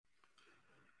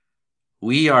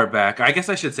We are back. I guess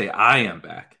I should say I am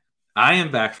back. I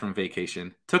am back from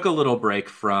vacation. Took a little break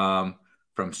from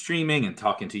streaming and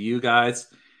talking to you guys.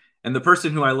 And the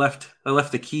person who I left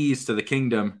the keys to the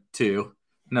kingdom to,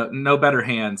 no better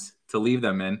hands to leave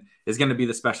them in, is going to be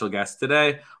the special guest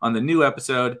today on the new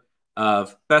episode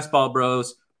of Best Ball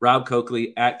Bros. Rob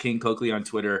Coakley at King Coakley on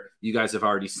Twitter. You guys have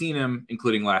already seen him,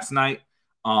 including last night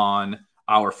on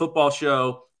our football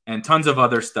show and tons of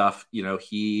other stuff.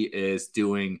 He is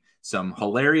doing some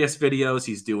hilarious videos.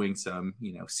 He's doing some,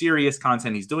 serious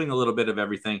content. He's doing a little bit of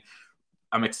everything.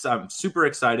 I'm super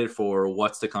excited for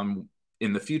what's to come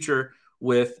in the future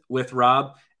with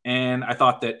Rob. And I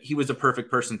thought that he was a perfect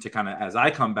person to kind of, as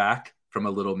I come back from a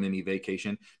little mini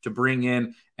vacation, to bring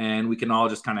in, and we can all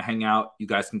just kind of hang out. You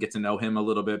guys can get to know him a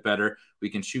little bit better. We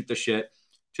can shoot the shit,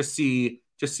 just see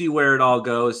where it all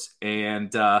goes,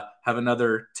 and have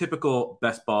another typical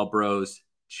Best Ball Bros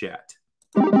chat.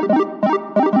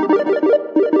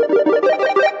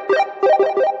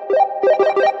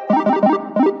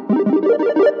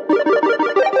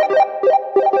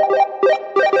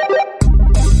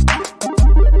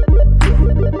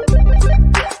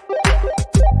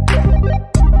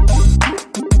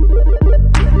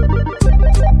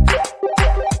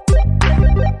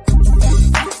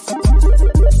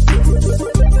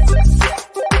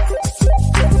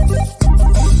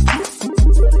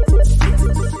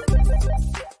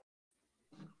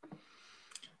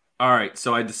 All right,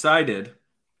 so I decided,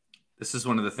 this is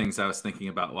one of the things I was thinking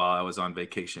about while I was on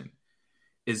vacation,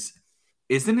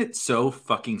 isn't it so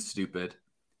fucking stupid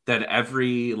that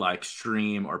every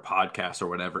stream or podcast or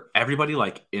whatever, everybody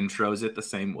intros it the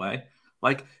same way?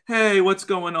 Like, hey, what's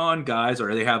going on, guys?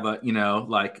 Or they have a,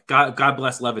 God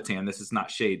bless Levitan. This is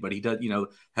not shade, but he does,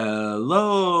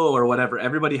 hello or whatever.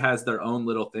 Everybody has their own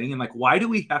little thing. And why do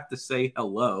we have to say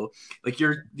hello?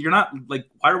 You're not why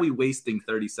are we wasting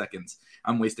 30 seconds?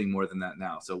 I'm wasting more than that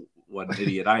now. So what an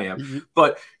idiot I am.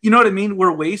 But you know what I mean?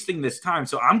 We're wasting this time.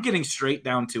 So I'm getting straight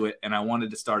down to it. And I wanted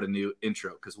to start a new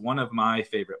intro because one of my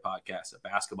favorite podcasts, a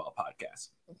basketball podcast,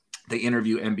 they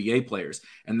interview NBA players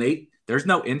and there's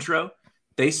no intro.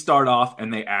 They start off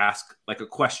and they ask a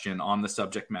question on the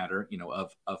subject matter,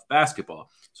 of basketball.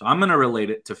 So I'm going to relate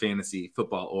it to fantasy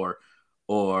football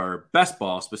or best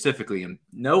ball specifically, and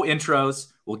no intros.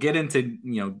 We'll get into,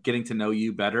 getting to know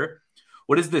you better.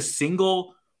 What is the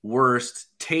single worst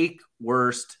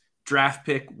draft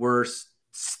pick, worst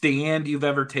stand you've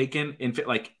ever taken in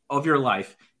of your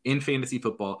life in fantasy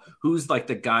football? Who's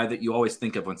the guy that you always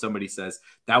think of when somebody says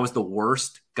that was the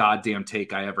worst goddamn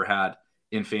take I ever had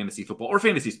in fantasy football or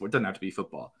fantasy sport? It doesn't have to be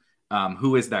football.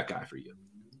 Who is that guy for you?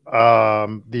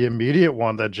 The immediate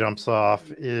one that jumps off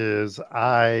is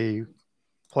I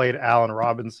played Allen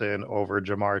Robinson over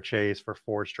Ja'Marr Chase for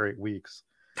 4 straight weeks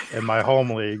in my home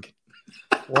league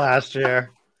last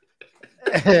year.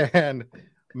 And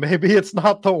maybe it's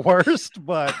not the worst,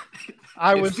 but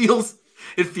it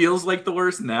feels like the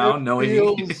worst now,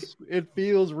 it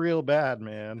feels real bad,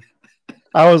 man.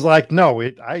 I was like, no,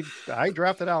 I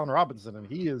drafted Allen Robinson and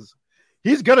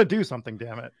he's gonna do something,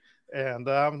 damn it. And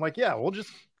I'm like, yeah, we'll just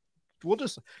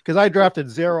because I drafted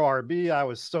 0 RB. I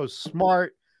was so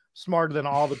smarter than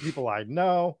all the people I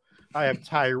know. I have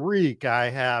Tyreek, I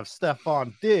have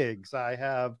Stephon Diggs, I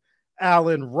have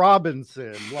Allen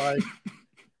Robinson.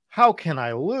 How can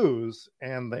I lose?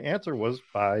 And the answer was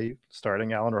by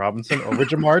starting Allen Robinson over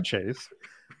Ja'Marr Chase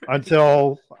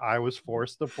until I was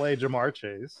forced to play Ja'Marr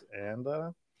Chase. And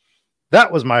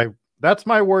that's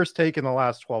my worst take in the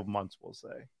last 12 months, we'll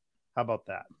say. How about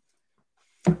that?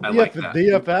 I like that.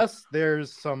 DFS,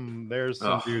 there's some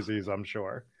doozies, I'm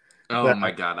sure. Oh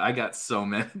my God. I got so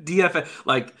many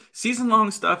DFS, season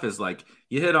long stuff is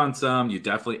you hit on some,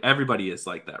 everybody is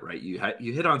like that, right? You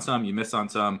hit on some, you miss on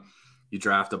some, you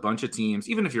draft a bunch of teams,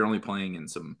 even if you're only playing in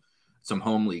some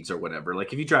home leagues or whatever.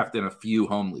 If you draft in a few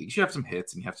home leagues, you have some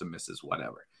hits and you have some misses,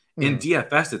 whatever. In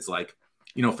DFS, it's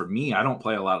for me, I don't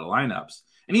play a lot of lineups.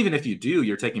 And even if you do,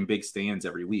 you're taking big stands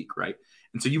every week, right?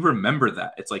 And so you remember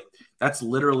that. It's that's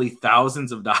literally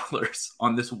thousands of dollars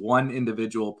on this one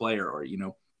individual player, or,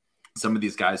 some of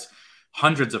these guys,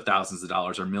 hundreds of thousands of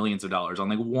dollars or millions of dollars on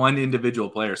one individual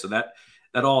player. So that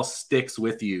all sticks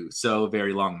with you so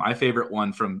very long. My favorite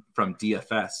one from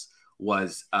DFS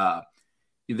was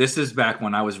this is back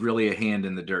when I was really a hand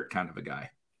in the dirt kind of a guy.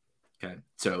 Okay.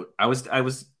 So I was,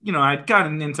 I'd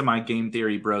gotten into my game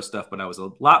theory bro stuff, but I was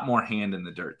a lot more hand in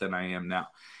the dirt than I am now.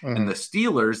 Mm-hmm. And the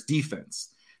Steelers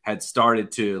defense had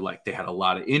started to they had a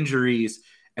lot of injuries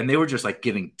and they were just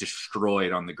getting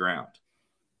destroyed on the ground.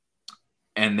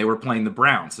 And they were playing the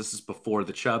Browns. This is before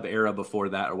the Chubb era, before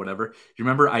that or whatever. You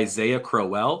remember Isaiah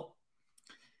Crowell?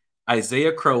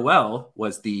 Isaiah Crowell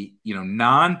was the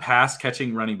non-pass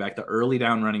catching running back, the early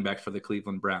down running back for the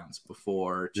Cleveland Browns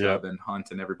before Chubb and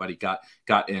Hunt and everybody got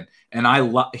in. And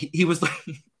he was like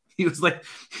he was like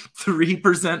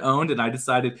 3% owned, and I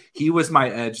decided he was my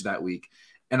edge that week.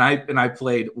 And I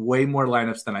played way more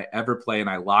lineups than I ever play, and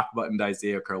I lock buttoned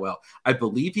Isaiah Crowell. I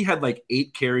believe he had like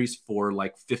 8 carries for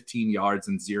like 15 yards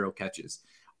and 0 catches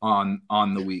on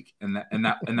the week, and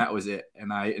that was it.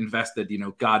 And I invested,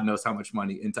 God knows how much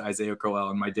money into Isaiah Crowell,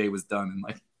 and my day was done in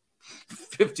like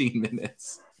 15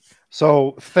 minutes.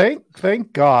 So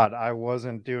thank God I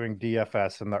wasn't doing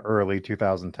DFS in the early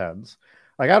 2010s.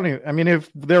 Like I mean, if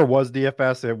there was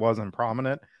DFS, it wasn't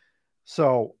prominent.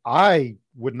 So I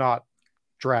would not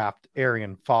draft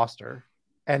Arian Foster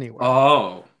anyway.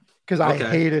 Oh, because I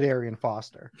hated Arian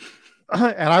Foster.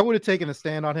 And I would have taken a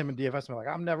stand on him in DFS and been like,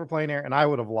 I'm never playing Arian. And I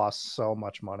would have lost so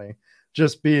much money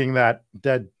just being that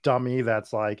dead dummy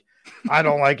that's like, I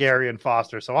don't like Arian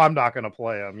Foster, so I'm not going to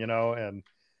play him, and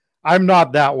I'm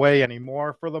not that way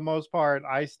anymore for the most part.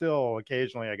 I still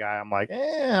occasionally a guy I'm like,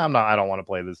 I don't want to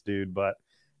play this dude, but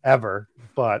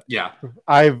yeah,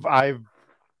 I've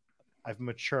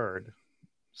matured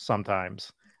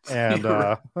sometimes, and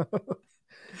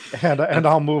and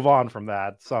I'll move on from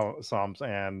that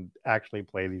and actually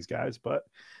play these guys. But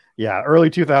yeah, early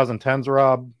 2010s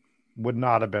Rob would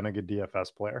not have been a good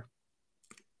DFS player.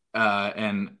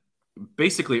 And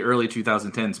basically early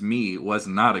 2010s me was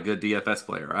not a good DFS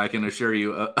player. I can assure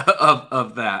you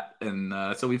of that.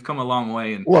 And so we've come a long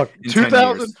way. And look,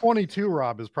 2022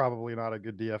 Rob is probably not a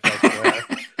good DFS player.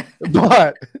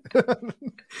 But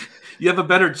you have a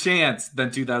better chance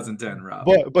than 2010 Rob.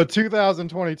 But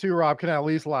 2022 Rob can at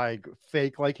least like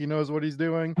fake like he knows what he's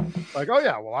doing. Like, oh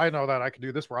yeah, well I know that I can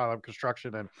do this while I'm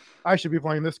construction, and I should be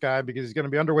playing this guy because he's going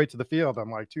to be underweight to the field. I'm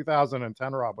like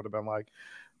 2010 Rob would have been like,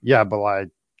 yeah, but like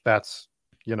that's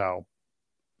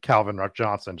Calvin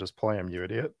Johnson, just play him, you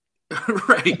idiot.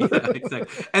 Right, yeah,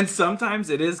 exactly. And sometimes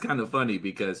it is kind of funny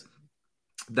because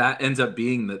that ends up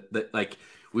being that like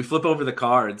we flip over the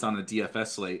cards on the DFS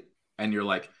slate, and you're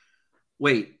like,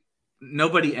 wait,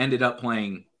 nobody ended up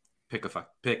playing pick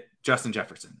Justin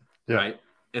Jefferson, right?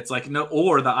 It's like no,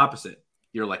 or the opposite.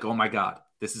 You're like, oh my God,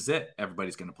 this is it.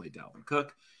 Everybody's going to play Dalvin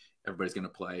Cook. Everybody's going to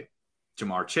play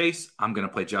Jamar Chase. I'm going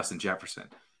to play Justin Jefferson.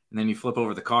 And then you flip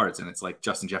over the cards, and it's like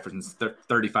Justin Jefferson's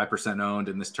 35% owned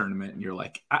in this tournament, and you're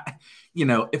like,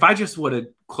 if I just would have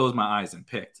closed my eyes and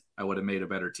picked, I would have made a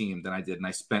better team than I did. And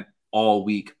I spent all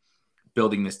week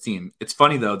building this team. It's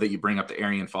funny though that you bring up the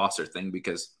Arian Foster thing,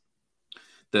 because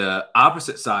the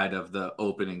opposite side of the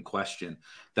opening question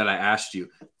that I asked you,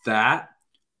 that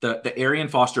the Arian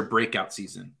Foster breakout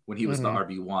season when he was the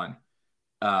RB1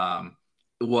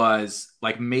 was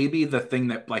like maybe the thing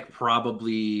that like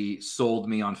probably sold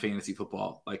me on fantasy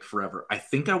football like forever. I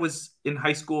think I was in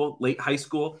late high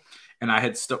school, and I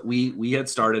had we had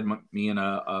started, me and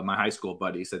my high school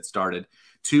buddies had started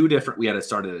we had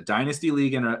started a dynasty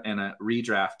league and a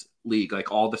redraft league,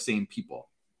 like all the same people.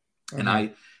 And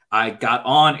I got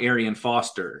on Arian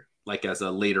Foster like as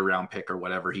a later round pick or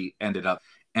whatever he ended up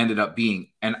being.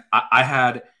 And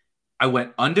I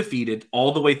went undefeated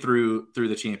all the way through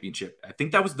the championship. I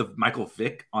think that was the Michael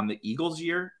Vick on the Eagles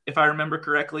year, if I remember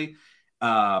correctly.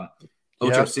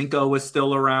 Ocho Cinco was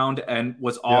still around and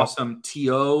was awesome.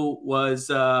 T.O.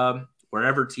 was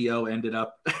wherever T.O. ended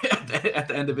up at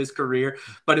the end of his career.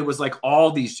 But it was like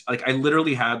all these, like I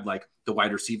literally had like the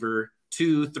wide receiver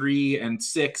 2, 3, and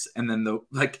 6, and then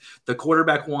the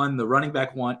quarterback 1, the running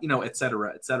back 1, et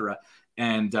cetera, et cetera.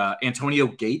 And Antonio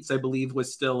Gates, I believe,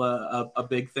 was still a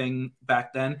big thing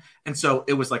back then. And so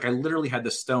it was like I literally had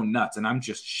the stone nuts, and I'm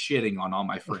just shitting on all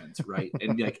my friends, right?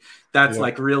 And like that's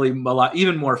like really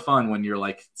even more fun when you're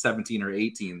like 17 or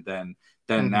 18 than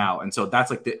now. And so that's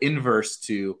like the inverse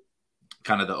to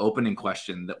kind of the opening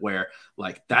question, that where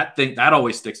like that thing that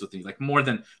always sticks with me, like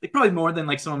probably more than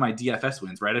like some of my DFS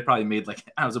wins, right? I probably made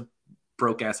I was a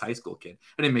broke ass high school kid.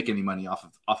 I didn't make any money off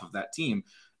of that team.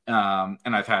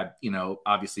 And I've had,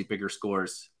 obviously bigger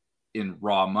scores in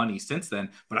raw money since then,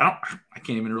 but I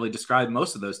can't even really describe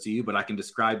most of those to you, but I can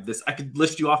describe this. I could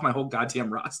list you off my whole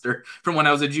goddamn roster from when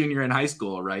I was a junior in high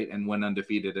school, right? And went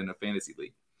undefeated in a fantasy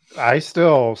league.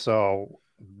 So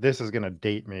this is going to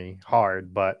date me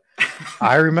hard, but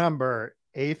I remember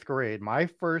 8th grade, my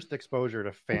first exposure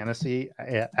to fantasy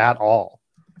at all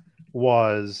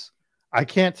was, I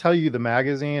can't tell you the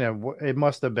magazine, and it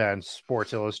must have been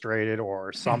Sports Illustrated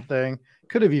or something.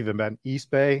 Could have even been East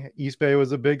Bay. East Bay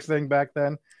was a big thing back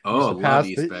then. Oh, love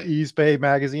East Bay. East Bay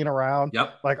magazine around.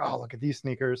 Yep. Like, oh, look at these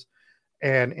sneakers.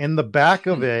 And in the back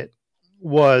of it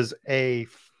was a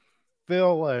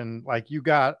fill and like you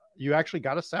actually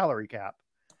got a salary cap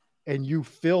and you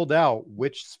filled out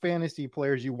which fantasy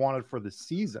players you wanted for the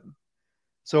season.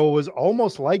 So it was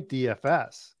almost like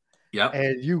DFS. Yep.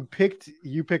 And you picked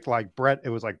like Brett. It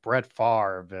was like Brett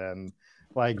Favre, and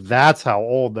like that's how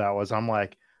old that was. I'm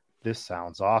like, this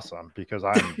sounds awesome because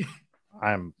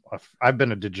I've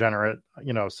been a degenerate,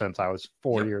 since I was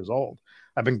 4 years old.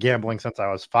 I've been gambling since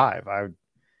I was 5.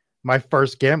 My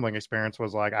first gambling experience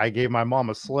was like I gave my mom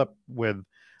a slip with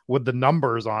the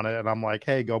numbers on it, and I'm like,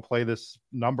 hey, go play this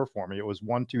number for me. It was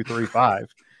 1, 2, 3, 5,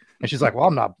 and she's like, well,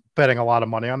 I'm not betting a lot of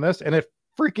money on this, and it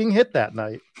freaking hit that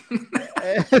night.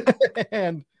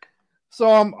 And so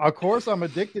of course I'm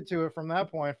addicted to it from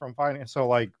that point, from finding. So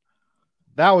like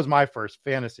that was my first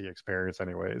fantasy experience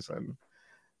anyways.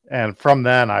 And from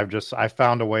then I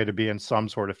found a way to be in some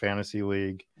sort of fantasy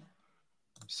league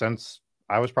since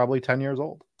I was probably 10 years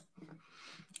old.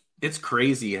 It's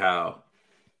crazy how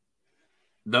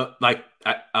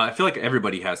I feel like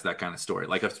everybody has that kind of story,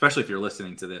 like especially if you're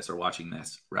listening to this or watching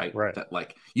this, right? That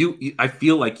like you I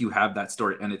feel like you have that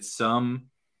story, and it's some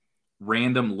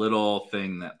random little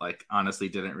thing that like honestly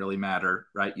didn't really matter,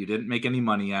 right? You didn't make any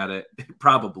money at it,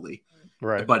 probably,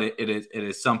 right? But it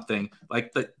is something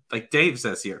like Dave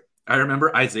says here. I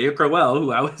remember Isaiah Crowell,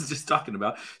 who I was just talking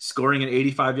about, scoring an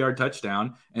 85-yard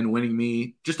touchdown and winning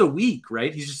me just a week,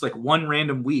 right? He's just like one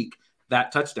random week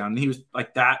that touchdown, and he was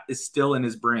like, that is still in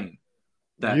his brain.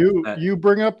 You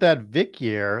bring up that Vic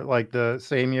year, like the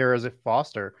same year as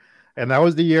Foster, and that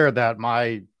was the year that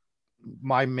my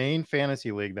main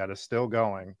fantasy league that is still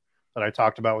going that I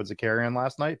talked about with Zakarian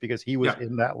last night, because he was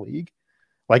in that league.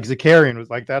 Like Zakarian was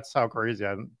like, that's how crazy,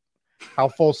 how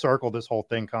full circle this whole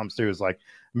thing comes to, is like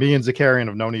me and Zakarian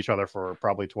have known each other for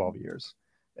probably 12 years,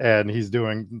 and he's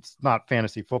doing, it's not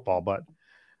fantasy football, but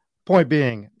point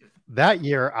being, that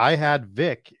year I had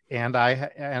Vic and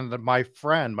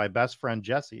my best friend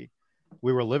Jesse,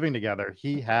 we were living together.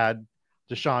 He had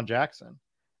Deshaun Jackson,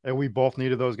 and we both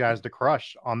needed those guys to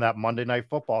crush on that Monday Night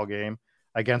Football game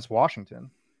against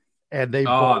Washington. And they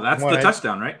that's the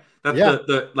touchdown, right? That's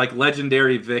the like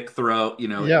legendary Vic throw,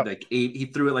 like he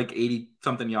threw it like 80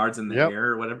 something yards in the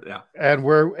air or whatever. Yeah. And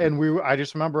I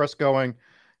just remember us going,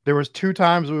 there was 2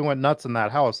 times we went nuts in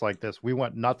that house like this. We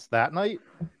went nuts that night,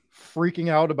 freaking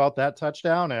out about that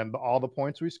touchdown and all the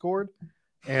points we scored.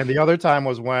 And the other time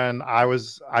was when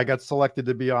I got selected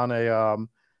to be on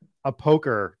a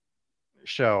poker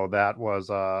show that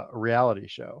was a reality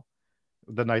show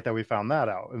the night that we found that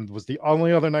out, and it was the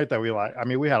only other night that we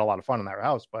we had a lot of fun in that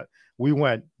house, but we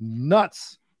went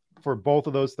nuts for both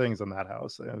of those things in that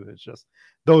house, and it's just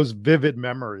those vivid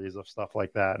memories of stuff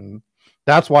like that. And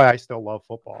that's why I still love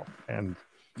football and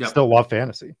still love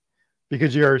fantasy,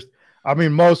 because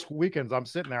most weekends I'm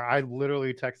sitting there, I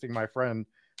literally texting my friend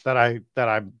that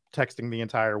I'm texting the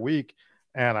entire week,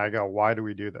 and I go, why do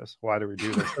we do this? Why do we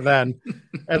do this?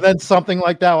 And then something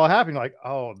like that will happen. Like,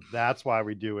 oh, that's why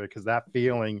we do it. Because that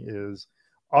feeling is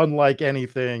unlike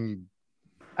anything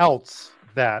else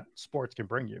that sports can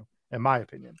bring you, in my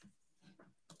opinion.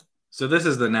 So this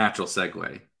is the natural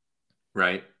segue,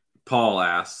 right? Paul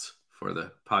asks, for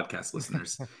the podcast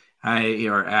listeners,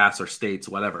 or states,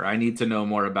 whatever, I need to know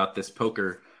more about this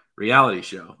poker reality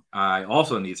show. I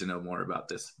also need to know more about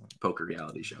this poker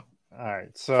reality show. All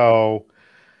right. So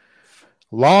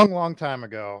long time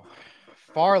ago,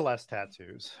 far less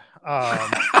tattoos.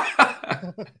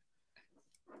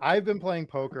 I've been playing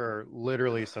poker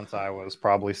literally since I was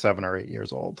probably 7 or 8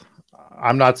 years old.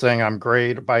 I'm not saying I'm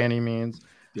great by any means.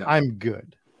 Yeah. I'm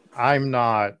good. I'm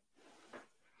not.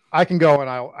 I can go and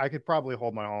I could probably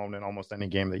hold my own in almost any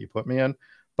game that you put me in,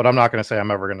 but I'm not going to say I'm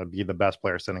ever going to be the best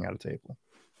player sitting at a table,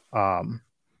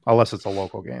 unless it's a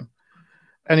local game.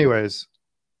 Anyways,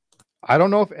 I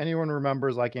don't know if anyone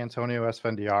remembers like Antonio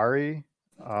Esfandiari.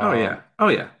 Oh yeah.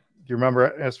 Do you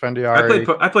remember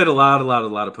Esfandiari? I played a lot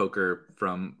of poker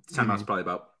from the time I was probably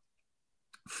about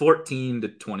 14 to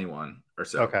 21 or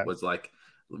so. Okay. Was like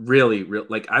really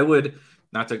like I would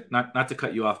not to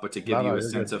cut you off, but to give you a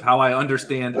sense of how I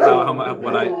understand what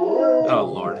I. Oh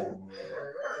Lord,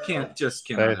 cannot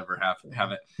ever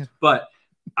have it. But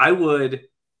I would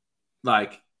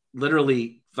like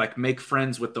literally like make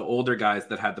friends with the older guys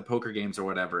that had the poker games or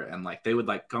whatever, and like they would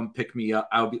like come pick me up.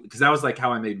 Because that was like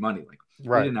how I made money. Like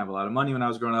I didn't have a lot of money when I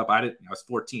was growing up. I was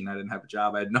 14. I didn't have a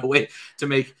job. I had no way to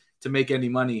make any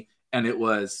money, and it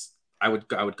was. I would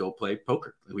go play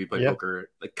poker. We play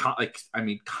poker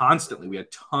constantly. We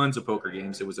had tons of poker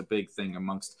games. It was a big thing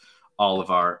amongst all of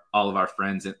our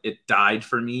friends. And it died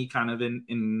for me kind of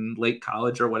in late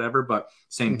college or whatever, but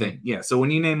same thing. Yeah. So when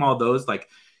you name all those, like,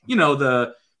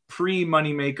 the pre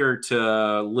Moneymaker to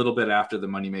a little bit after the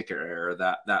Moneymaker era.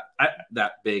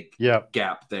 That big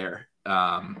gap there.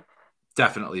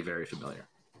 Definitely very familiar.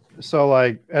 So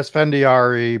like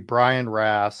Esfandiari, Brian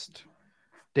Rast,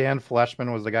 Dan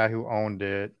Fleshman was the guy who owned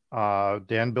it.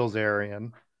 Dan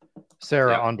Bilzerian,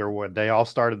 Sarah Underwood. They all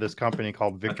started this company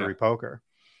called Victory Poker.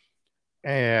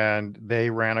 And they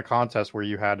ran a contest where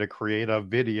you had to create a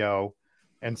video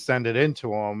and send it into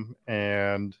them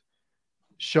and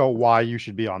show why you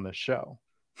should be on this show.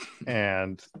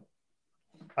 And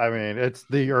I mean, it's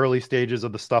the early stages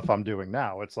of the stuff I'm doing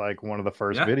now. It's like one of the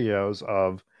first videos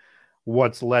of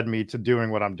what's led me to doing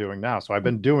what I'm doing now. So I've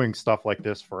been doing stuff like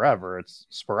this forever. It's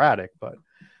sporadic, but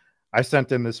I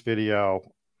sent in this video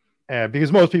and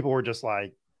because most people were just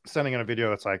like sending in a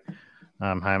video that's like,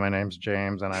 hi, my name's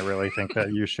James, and I really think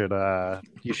that you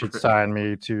should sign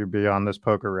me to be on this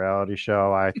poker reality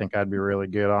show. I think I'd be really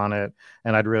good on it,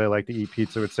 and I'd really like to eat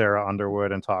pizza with Sarah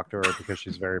Underwood and talk to her because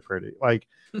she's very pretty. Like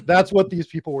that's what these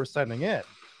people were sending in.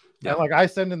 And like I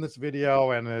send in this video,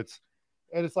 and it's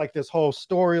like this whole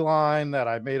storyline that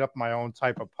I made up my own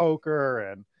type of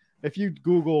poker. And if you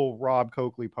Google Rob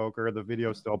Coakley poker, the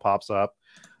video still pops up.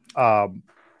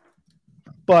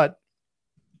 But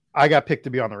I got picked to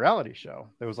be on the reality show.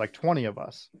 There was like 20 of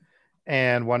us.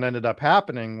 And what ended up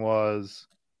happening was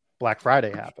Black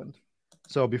Friday happened.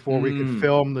 So before we could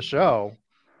film the show,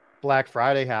 Black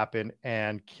Friday happened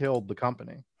and killed the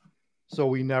company. So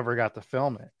we never got to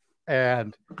film it.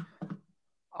 And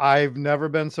I've never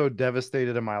been so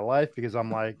devastated in my life because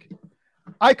I'm like,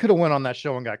 I could have went on that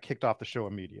show and got kicked off the show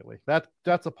immediately.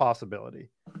 That's a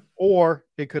possibility. Or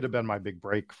it could have been my big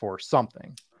break for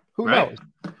something. Who knows?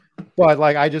 But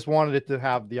like, I just wanted it to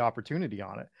have the opportunity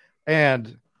on it.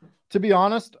 And to be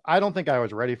honest, I don't think I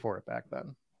was ready for it back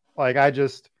then. Like, I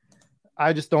just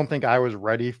don't think I was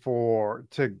ready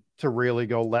to really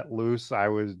go let loose. I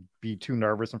would be too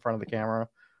nervous in front of the camera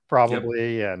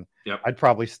probably. And I'd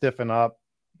probably stiffen up.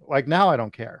 Like now I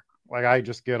don't care. Like I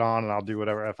just get on and I'll do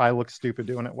whatever. If I look stupid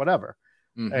doing it, whatever.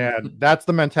 And that's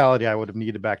the mentality I would have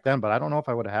needed back then, but I don't know if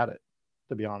I would have had it,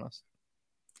 to be honest.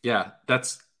 Yeah,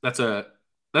 that's a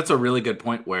really good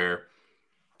point where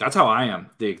that's how I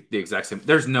am. The exact same.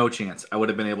 There's no chance I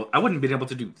wouldn't been able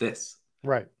to do this.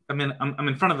 Right. I mean, I'm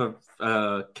in front of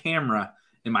a camera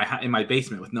in my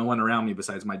basement with no one around me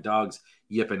besides my dogs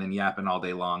yipping and yapping all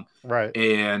day long. Right.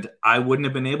 And I wouldn't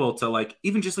have been able to like,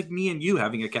 even just like me and you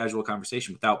having a casual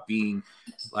conversation without being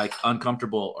like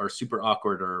uncomfortable or super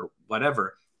awkward or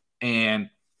whatever. And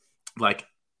like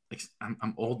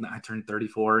I'm old now. I turned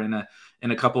 34 in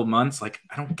a couple of months. Like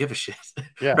I don't give a shit.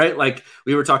 Yeah. Right. Like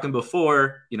we were talking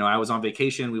before, I was on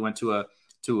vacation. We went to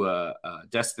a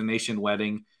destination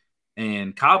wedding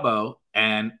in Cabo,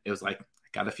 and it was like, I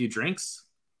got a few drinks.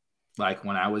 Like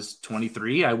when I was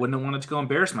 23, I wouldn't have wanted to go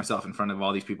embarrass myself in front of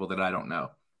all these people that I don't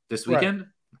know. This weekend,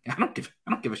 I don't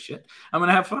give a shit. I'm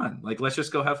gonna have fun. Like let's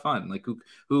just go have fun. Like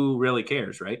who really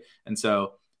cares, right? And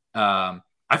so I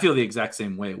feel the exact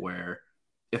same way. Where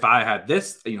if I had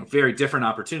this, very different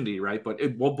opportunity, right? But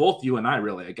both you and I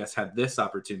really, I guess, had this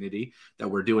opportunity that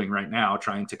we're doing right now,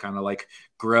 trying to kind of like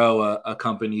grow a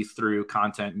company through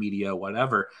content, media,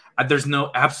 whatever. There's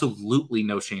absolutely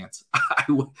no chance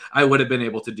I would have been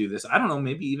able to do this. I don't know,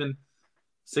 maybe even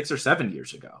 6 or 7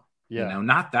 years ago. Yeah.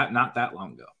 Not that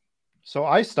long ago. So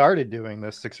I started doing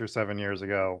this 6 or 7 years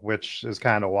ago, which is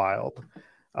kind of wild.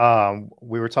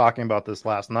 We were talking about this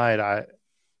last night.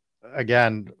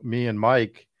 Me and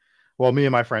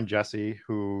my friend Jesse,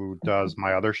 who does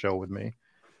my other show with me,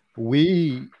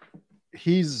 I'm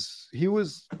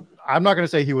not going to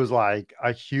say he was like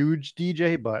a huge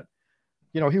DJ, but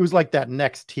he was like that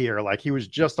next tier. Like he was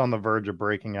just on the verge of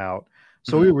breaking out.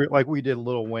 So we did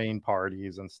Lil Wayne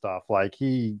parties and stuff. Like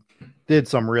he did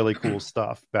some really cool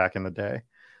stuff back in the day.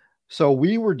 So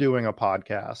we were doing a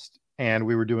podcast and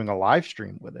we were doing a live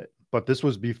stream with it, but this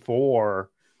was before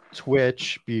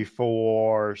Twitch,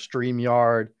 before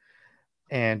StreamYard.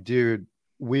 And dude,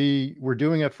 we were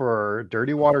doing it for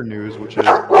Dirty Water News, which is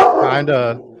kind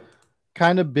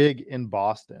of big in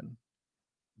Boston,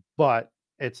 but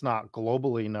it's not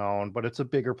globally known, but it's a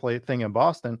bigger thing in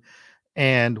Boston.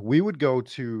 And we would go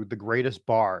to the Greatest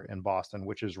Bar in Boston,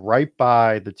 which is right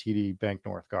by the TD Bank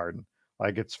North Garden.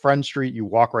 Like it's Friend Street. You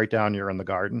walk right down, you're in the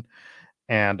garden.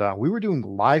 And we were doing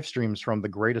live streams from the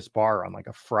Greatest Bar on like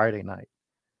a Friday night.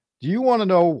 Do you want to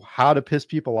know how to piss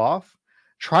people off?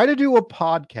 Try to do a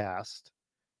podcast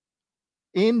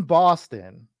in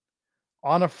Boston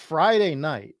on a Friday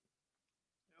night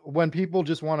when people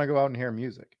just want to go out and hear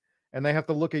music and they have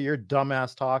to look at your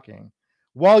dumbass talking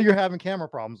while you're having camera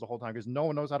problems the whole time because no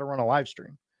one knows how to run a live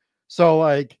stream. So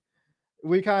like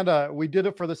we did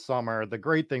it for the summer. The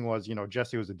great thing was,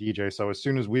 Jesse was a DJ, so as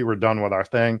soon as we were done with our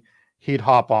thing, he'd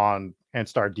hop on and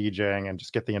start DJing and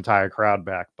just get the entire crowd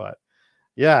back. But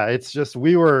yeah, it's just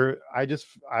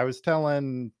I was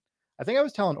telling, I think I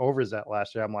was telling Overzet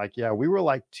last year. I'm like, yeah, we were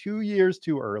like 2 years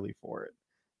too early for it,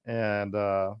 and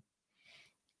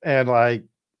like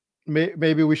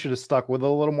maybe we should have stuck with it a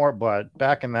little more. But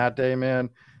back in that day, man,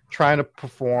 trying to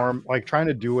perform, like trying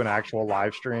to do an actual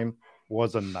live stream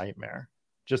was a nightmare.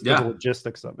 Just the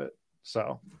logistics of it.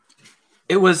 So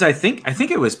it was, I think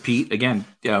it was Pete again,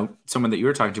 someone that you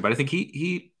were talking to, but I think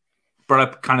he brought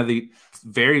up kind of the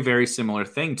very, very similar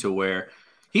thing to where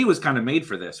he was kind of made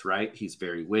for this, right? He's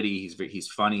very witty. He's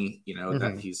funny,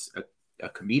 that he's a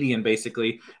comedian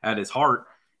basically at his heart,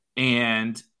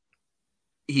 and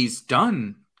he's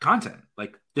done content.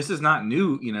 Like, this is not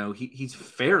new, he's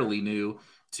fairly new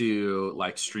to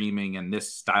like streaming and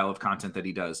this style of content that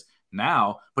he does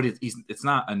now, but it's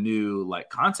not a new like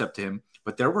concept to him.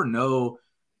 But there were no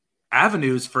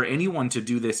avenues for anyone to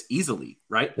do this easily,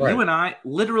 right? You and I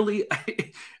literally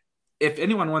if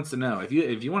anyone wants to know, if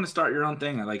you want to start your own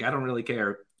thing, like, I don't really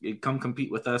care, come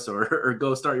compete with us or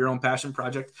go start your own passion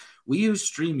project. We use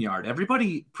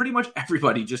StreamYard. Pretty much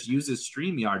everybody just uses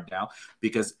StreamYard now,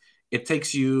 because it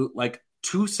takes you like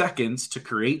 2 seconds to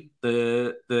create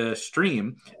the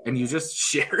stream, and you just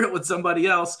share it with somebody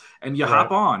else, and you hop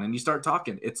on and you start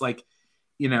talking. It's like,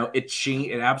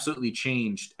 it absolutely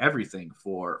changed everything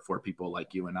for people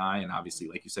like you and I, and obviously,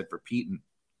 like you said, for Pete,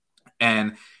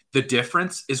 and the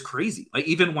difference is crazy. Like,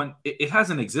 even when it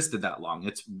hasn't existed that long,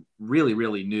 it's really,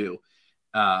 really new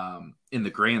in the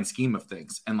grand scheme of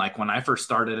things. And like, when I first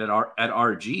started at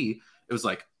RG, it was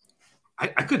like,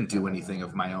 I couldn't do anything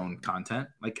of my own content.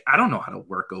 Like, I don't know how to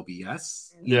work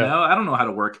OBS, I don't know how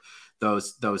to work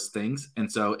those things.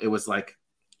 And so it was like,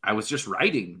 I was just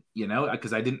writing,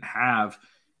 because I didn't have,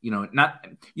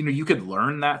 you could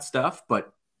learn that stuff,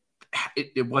 but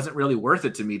it wasn't really worth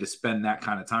it to me to spend that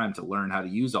kind of time to learn how to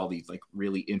use all these like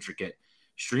really intricate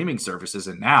streaming services.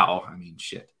 And now, I mean,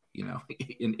 shit,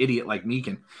 an idiot like me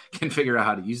can figure out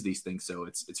how to use these things. So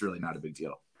it's really not a big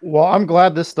deal. Well, I'm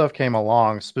glad this stuff came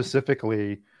along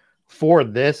specifically for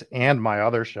this and my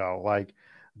other show. Like,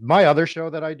 my other show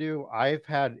that I do, I've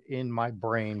had in my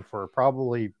brain for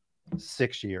probably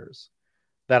 6 years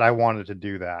that I wanted to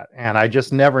do that. And I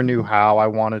just never knew how I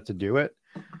wanted to do it.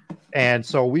 And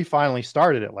so we finally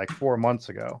started it like 4 months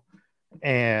ago.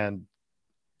 And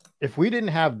if we didn't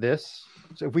have this,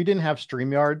 so if we didn't have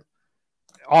StreamYard,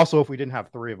 also if we didn't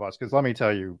have 3 of us, because let me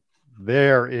tell you,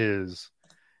 there is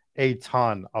a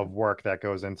ton of work that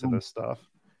goes into this stuff.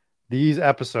 These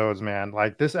episodes, man,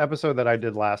 like this episode that I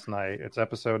did last night, it's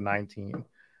episode 19,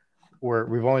 where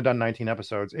we've only done 19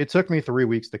 episodes. It took me 3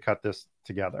 weeks to cut this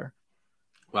together.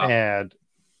 Wow.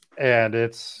 And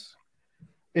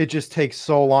it just takes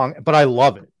so long, but I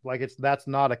love it. Like, that's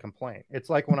not a complaint. It's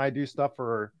like when I do stuff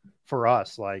for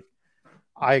us, like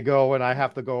I go and I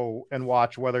have to go and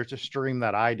watch whether it's a stream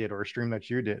that I did or a stream that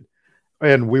you did,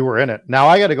 and we were in it. Now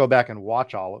I got to go back and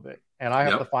watch all of it, and I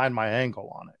have to find my angle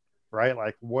on it, right?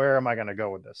 Like, where am I going to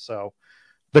go with this? So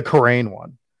the Karain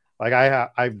one, like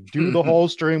I do the whole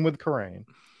stream with Karain.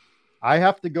 I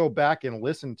have to go back and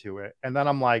listen to it, and then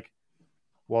I'm like,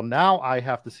 well, now I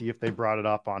have to see if they brought it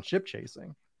up on Ship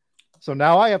Chasing. So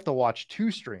now I have to watch 2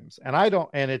 streams, and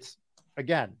it's,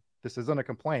 again, this isn't a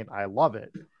complaint. I love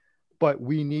it, but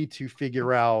we need to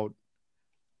figure out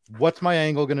what's my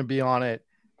angle going to be on it.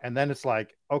 And then it's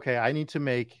like, okay, I need to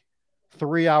make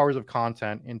 3 hours of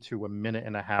content into 1.5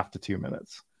 minutes to 2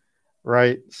 minutes.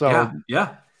 Right. So,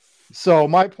 yeah. So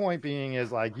my point being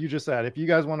is, like you just said, if you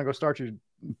guys want to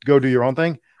go do your own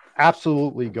thing,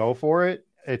 absolutely go for it.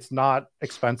 It's not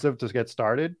expensive to get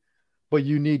started, but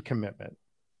you need commitment.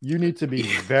 You need to be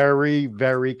very,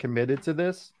 very committed to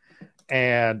this.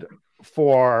 And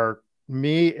for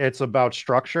me, it's about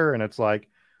structure. And it's like,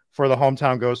 for the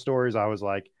Hometown Ghost Stories, I was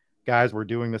like, guys, we're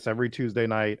doing this every Tuesday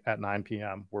night at 9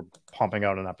 p.m. We're pumping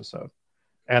out an episode.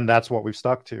 And that's what we've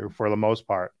stuck to for the most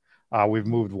part. We've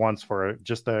moved once for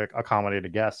just to accommodate a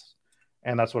guest.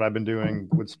 And that's what I've been doing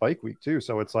with Spike Week too.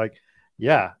 So it's like,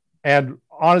 yeah. And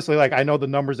honestly, like, I know the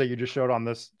numbers that you just showed on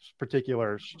this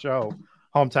particular show,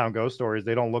 Hometown Ghost Stories,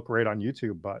 they don't look great on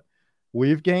YouTube, but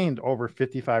we've gained over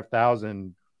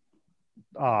 55,000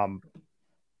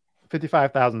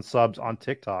 subs on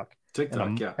TikTok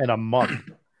in a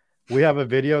month. We have a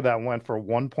video that went for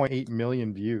 1.8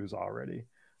 million views already,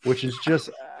 which is just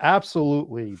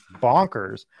absolutely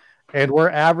bonkers. And we're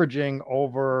averaging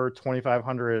over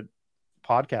 2,500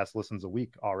 podcast listens a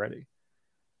week already.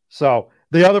 So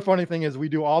the other funny thing is, we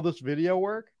do all this video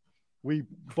work, we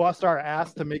bust our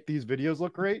ass to make these videos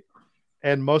look great,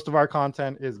 and most of our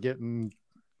content is getting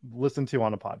listened to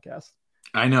on a podcast.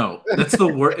 I know that's the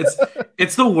worst.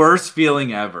 It's the worst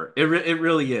feeling ever. It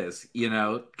really is,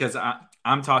 because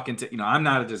I'm talking to, I'm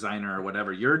not a designer or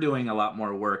whatever. You're doing a lot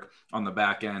more work on the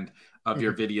back end of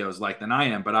your videos than I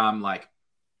am, but I'm like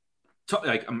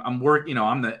I'm work,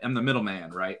 I'm the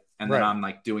middleman, right? And then I'm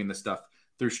like doing the stuff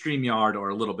through StreamYard or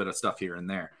a little bit of stuff here and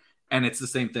there. And it's the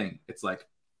same thing. It's like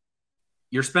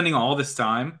you're spending all this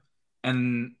time,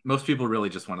 and most people really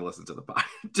just want to listen to the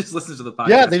just listen to the podcast.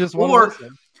 Yeah, they just want to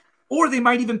listen. Or they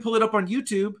might even pull it up on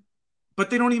YouTube, but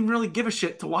they don't even really give a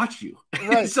shit to watch you.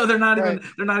 Right. So they're not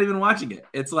even watching it.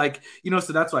 It's like,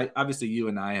 so that's why obviously you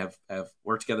and I have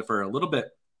worked together for a little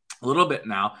bit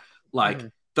now. Like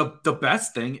the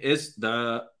best thing is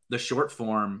the short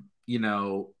form,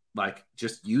 like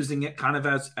just using it kind of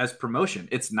as promotion.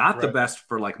 It's not the best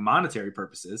for like monetary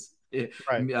purposes,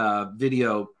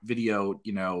 video,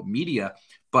 media,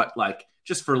 but like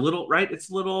just for little, right?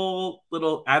 It's little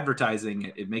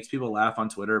advertising. It makes people laugh on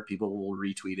Twitter. People will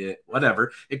retweet it,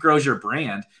 whatever. It grows your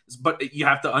brand, but you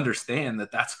have to understand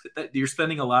that you're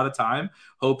spending a lot of time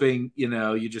hoping,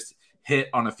 you just hit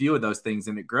on a few of those things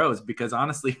and it grows, because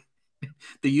honestly,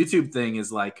 the YouTube thing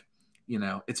is like,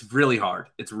 it's really hard.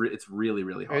 It's really,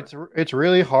 really hard. It's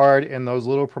really hard. And those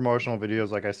little promotional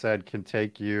videos, like I said, can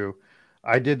take you.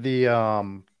 I did the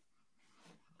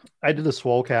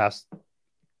Swolecast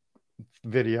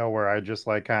video where I just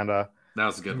like kind of, that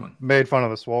was a good one, made fun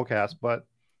of the Swolecast, but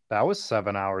that was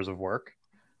 7 hours of work.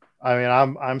 I mean,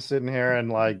 I'm sitting here and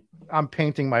like I'm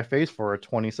painting my face for a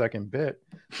 20-second bit.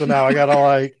 So now I gotta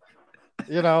like,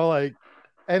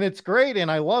 and it's great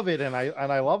and I love it and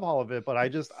I love all of it, but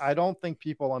I don't think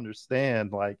people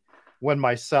understand like when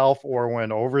myself or when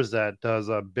Overzet does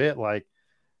a bit like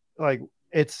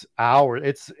it's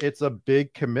hours. It's a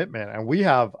big commitment, and we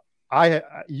have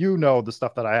the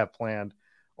stuff that I have planned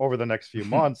over the next few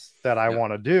months that I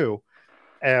want to do,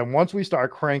 and once we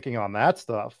start cranking on that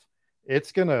stuff,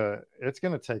 it's gonna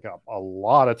take up a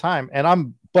lot of time, and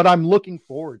I'm looking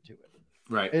forward to it.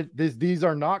 Right. These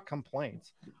are not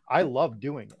complaints. I love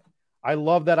doing it. I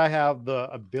love that I have the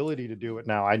ability to do it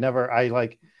now.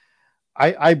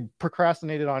 I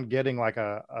procrastinated on getting like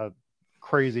a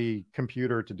crazy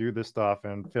computer to do this stuff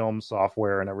and film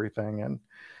software and everything. And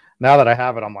now that I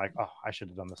have it, I'm like, oh, I should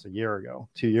have done this a year ago,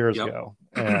 2 years ago.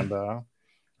 And,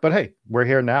 but hey, we're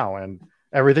here now and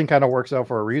everything kind of works out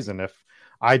for a reason. If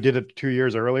I did it 2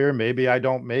 years earlier, maybe I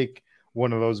don't make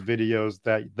one of those videos.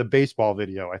 That the baseball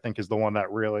video, I think, is the one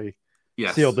that really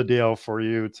sealed the deal for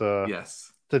you to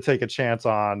take a chance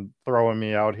on throwing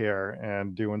me out here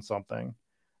and doing something.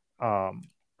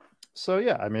 So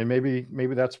yeah, I mean,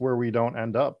 maybe that's where we don't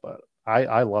end up, but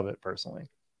I love it personally.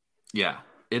 Yeah,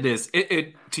 it is.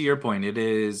 It to your point, it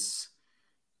is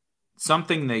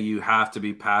something that you have to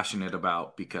be passionate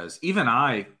about, because even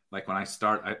I, like when I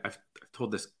start, I've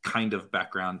told this kind of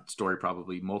background story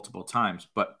probably multiple times,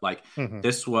 but like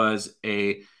this was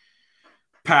a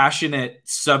passionate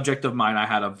subject of mine. I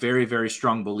had a very, very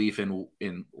strong belief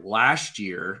in last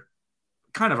year,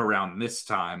 kind of around this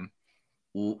time,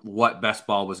 what best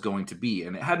ball was going to be,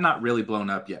 and it had not really blown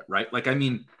up yet, right? Like, I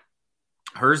mean,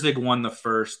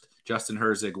 Justin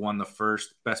Herzig won the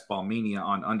first Best Ball Mania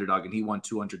on Underdog, and he won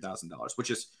 $200,000, which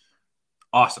is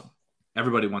awesome.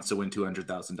 Everybody wants to win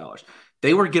 $200,000.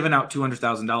 They were giving out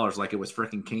 $200,000 like it was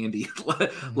freaking candy.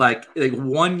 like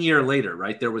 1 year later,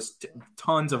 right? There was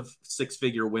tons of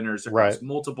six-figure winners across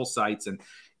multiple sites, and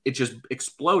it just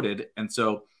exploded. And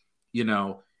so,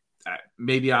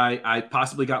 maybe I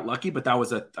possibly got lucky, but that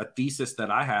was a thesis that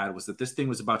I had, was that this thing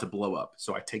was about to blow up.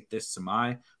 So I take this to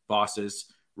my bosses,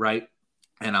 right?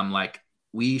 And I'm like,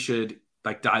 we should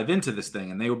like dive into this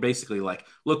thing. And they were basically like,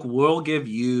 look, we'll give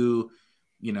you,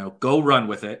 go run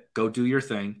with it, go do your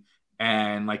thing,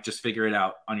 and like just figure it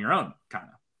out on your own, kind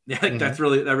of. Yeah, like that's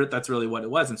really what it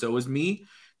was. And so it was me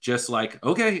just like,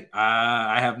 okay,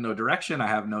 I have no direction, I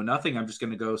have no nothing. I'm just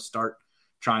going to go start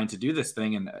trying to do this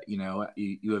thing. And,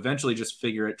 you eventually just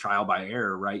figure it trial by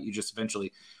error, right? You just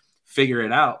eventually figure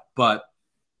it out. But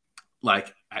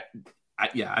like,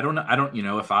 I don't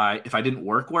know, if I didn't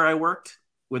work where I worked,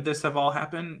 would this have all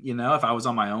happened? If I was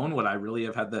on my own, would I really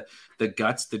have had the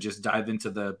guts to just dive into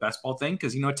the best ball thing?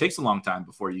 Because, it takes a long time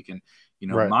before you can,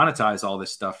 monetize all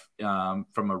this stuff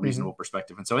from a reasonable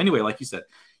perspective. And so anyway, like you said,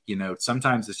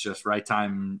 sometimes it's just right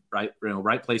time,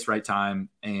 right place, right time,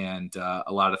 and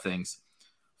a lot of things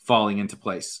falling into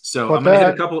place. So but I'm going to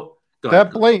hit a couple.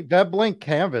 That blank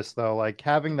canvas, though, like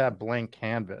having that blank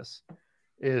canvas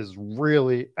is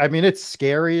really, I mean, it's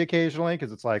scary occasionally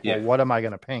because it's like, well, what am I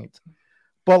going to paint?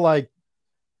 But like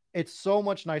it's so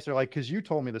much nicer. Like, because you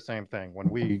told me the same thing when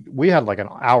we had like an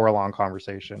hour-long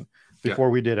conversation Yeah. before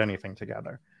we did anything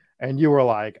together, and you were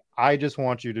like, I just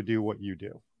want you to do what you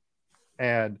do.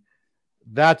 And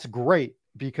that's great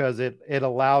because it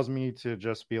allows me to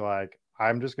just be like,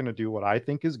 I'm just going to do what I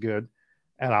think is good,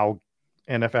 and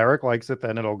if Eric likes it,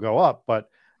 then it'll go up. But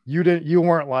you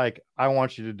weren't like, I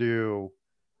want you to do,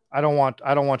 I don't want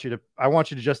you to, I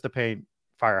want you to just to paint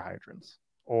fire hydrants,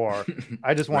 or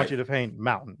I just want Right. you to paint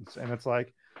mountains. And it's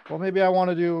like, well, maybe I want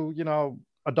to do,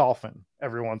 a dolphin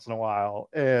every once in a while.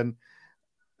 And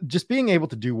just being able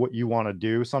to do what you want to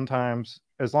do sometimes,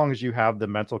 as long as you have the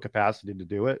mental capacity to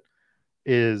do it,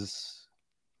 is,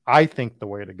 I think, the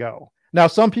way to go. Now,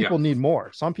 some Yeah. people need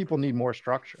more. Some people need more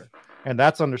structure, and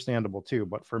that's understandable too.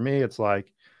 But for me, it's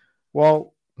like,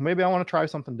 well, maybe I want to try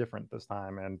something different this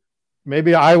time, and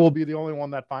maybe I will be the only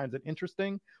one that finds it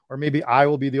interesting, or maybe I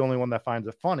will be the only one that finds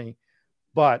it funny.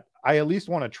 But I at least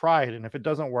want to try it, and if it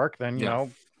doesn't work, then Yeah.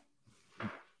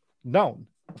 known.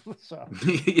 So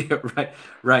Yeah, right,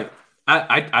 right.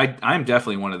 I'm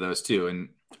definitely one of those too, and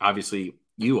obviously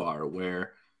you are.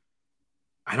 Where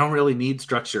I don't really need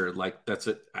structure. Like that's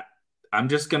it. I'm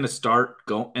just gonna start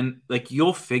going, and like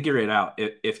you'll figure it out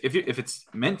if it's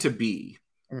meant to be.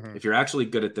 mhm. If you're actually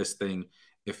good at this thing,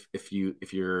 if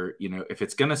you're if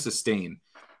it's gonna sustain,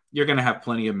 you're gonna have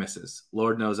plenty of misses.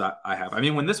 Lord knows I have. I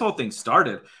mean, when this whole thing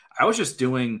started, I was just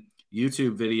doing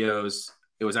YouTube videos.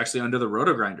 It was actually under the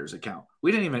Roto Grinders account.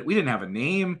 We didn't have a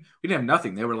name. We didn't have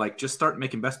nothing. They were like, just start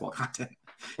making best ball content.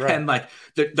 Right. And like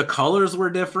the colors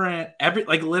were different.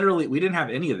 Like literally, we didn't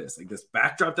have any of this. Like this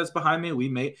backdrop that's behind me,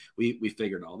 we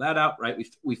figured all that out, right?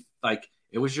 We like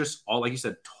it was just all, like you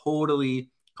said, totally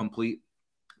complete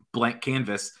blank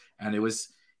canvas, and it was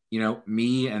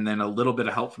me and then a little bit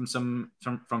of help from some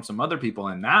other people,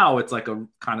 and now it's like a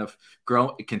kind of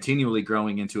continually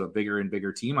growing into a bigger and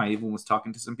bigger team. I even was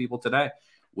talking to some people today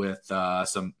with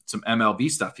some MLB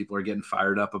stuff. People are getting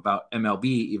fired up about MLB,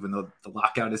 even though the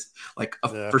lockout is like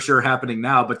Yeah. for sure happening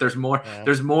now. But there's more Yeah.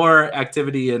 there's more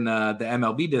activity in the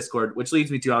MLB Discord, which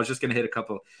leads me to, I was just going to hit a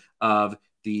couple of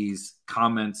these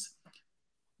comments.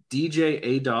 DJ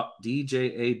A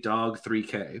Dog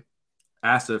 3K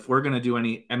asked if we're going to do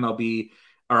any MLB,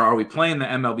 or are we playing the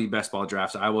MLB best ball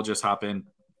drafts. I will just hop in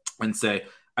and say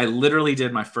I literally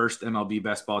did my first MLB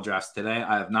best ball drafts today.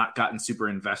 I have not gotten super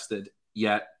invested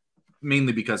yet,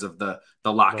 mainly because of the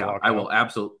lockout. I will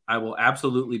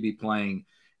absolutely be playing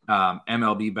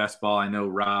MLB best ball. I know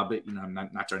Rob, I'm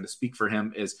not trying to speak for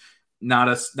him, is not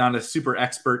a super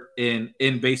expert in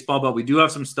baseball, but we do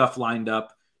have some stuff lined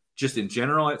up just in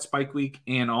general at Spike Week,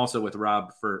 and also with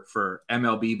Rob for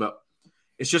MLB. But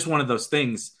it's just one of those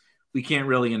things. We can't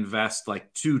really invest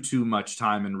like too much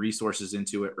time and resources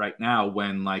into it right now,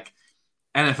 when like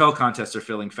NFL contests are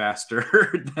filling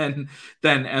faster than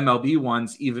MLB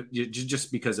ones, even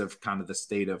just because of kind of the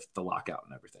state of the lockout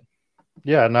and everything.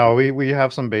 Yeah, no, we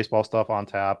have some baseball stuff on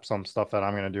tap, some stuff that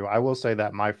I'm going to do. I will say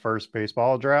that my first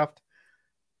baseball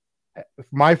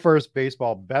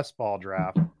best ball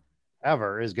draft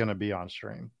ever is going to be on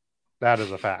stream. That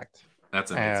is a fact.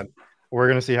 That's amazing. And we're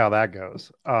going to see how that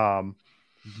goes.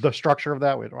 The structure of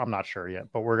that, I'm not sure yet,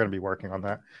 but we're going to be working on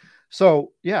that.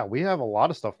 So yeah, we have a lot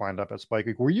of stuff lined up at Spike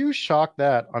Week. Were you shocked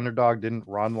that Underdog didn't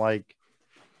run like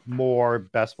more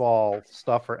best ball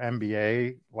stuff for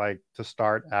NBA, like to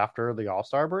start after the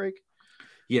All-Star break?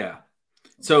 Yeah.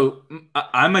 So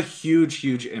I'm a huge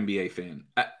NBA fan.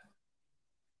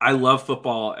 I love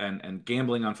football, and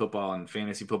gambling on football and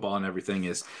fantasy football and everything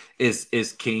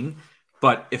is king.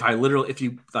 But if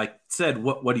you like said,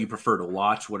 what do you prefer to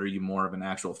watch? What are you more of an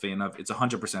actual fan of? It's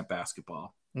 100%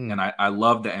 basketball. And I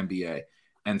love the NBA.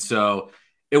 And so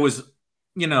it was,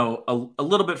 a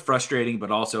little bit frustrating, but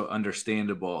also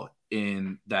understandable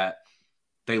in that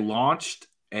they launched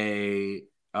a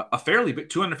fairly big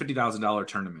 $250,000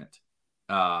 tournament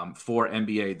for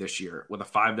NBA this year with a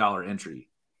 $5 entry,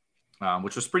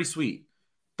 which was pretty sweet.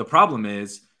 The problem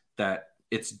is that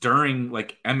it's during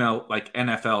like NFL,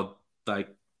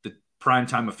 like the prime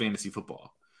time of fantasy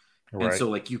football. Right. And so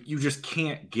like you just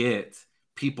can't get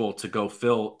people to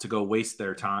go waste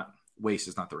their time. Waste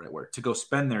is not the right word. To go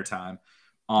spend their time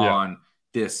on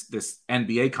this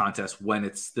NBA contest when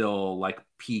it's still like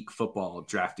peak football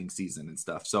drafting season and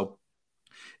stuff. So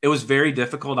it was very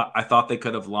difficult. I thought they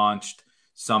could have launched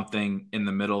something in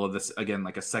the middle of this, again,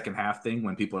 like a second half thing,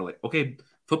 when people are like, okay,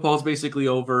 football's basically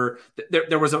over.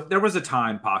 There was a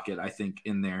time pocket, I think,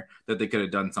 in there that they could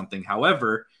have done something.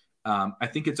 However, I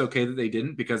think it's okay that they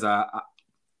didn't, because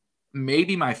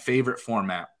maybe my favorite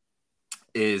format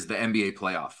is the NBA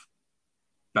playoff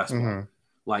basketball. Mm-hmm.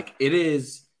 Like it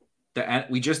is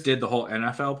we just did the whole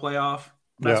NFL playoff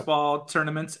best Yep. ball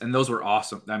tournaments, and those were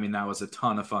awesome. I mean, that was a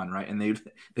ton of fun, right? And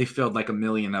they filled like 1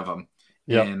 million of them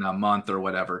Yep. in a month or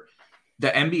whatever.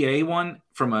 The NBA one,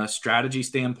 from a strategy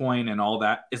standpoint and all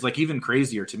that, is like even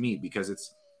crazier to me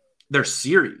because they're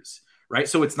series, right?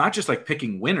 So it's not just like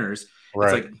picking winners.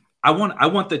 Right. It's like I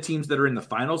want the teams that are in the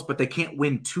finals, but they can't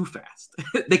win too fast.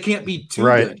 They can't be too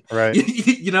Right. good. Right.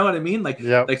 You know what I mean? Like,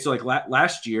 Yep.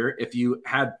 last year, if you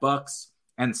had Bucks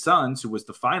and Suns, who was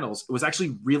the finals, it was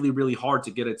actually really, really hard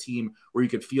to get a team where you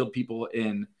could field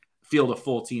a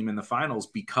full team in the finals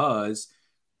because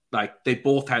like they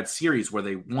both had series where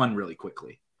they won really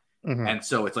quickly. Mhm. And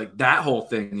so it's like that whole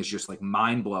thing is just like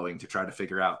mind blowing to try to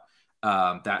figure out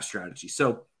that strategy.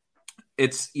 So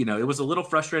it's, it was a little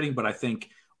frustrating, but I think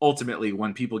ultimately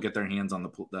when people get their hands on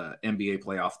the NBA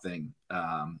playoff thing,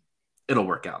 it'll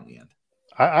work out in the end.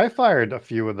 I fired a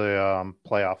few of the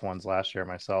playoff ones last year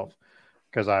myself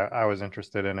because I was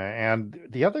interested in it. And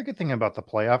the other good thing about the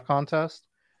playoff contest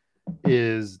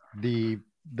is the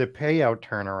payout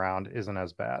turnaround isn't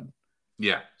as bad.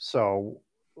 Yeah. So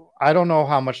I don't know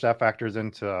how much that factors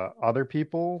into other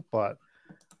people, but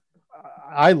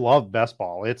I love best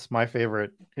ball. It's my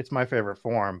favorite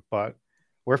form, but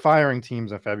we're firing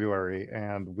teams in February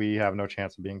and we have no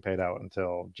chance of being paid out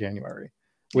until January,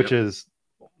 which is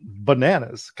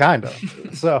bananas, kind of.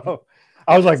 So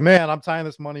I was like, man, I'm tying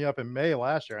this money up in May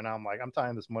last year. And now I'm like, I'm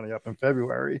tying this money up in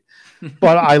February.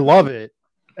 But I love it.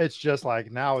 It's just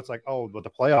like now it's like, oh, but the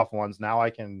playoff ones, now I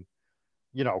can,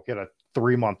 get a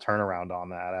 3-month turnaround on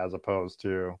that as opposed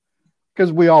to,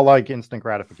 because we all like instant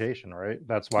gratification, right?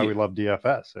 That's why we love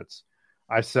DFS.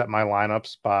 I set my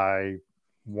lineups by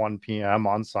 1 p.m.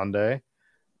 on Sunday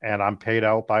and I'm paid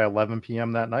out by 11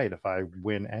 p.m. that night if I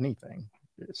win anything.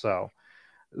 So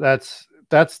that's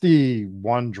the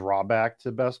one drawback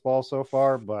to best ball so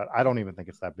far, but I don't even think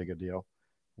it's that big a deal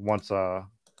once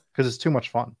because it's too much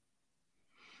fun.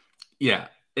 Yeah,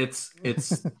 it's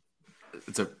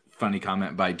a funny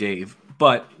comment by Dave,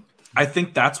 but I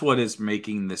think that's what is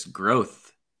making this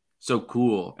growth so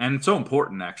cool and so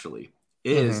important actually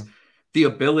is the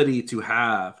ability to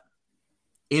have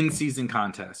in-season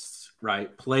contests,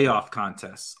 right? Playoff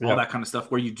contests, all that kind of stuff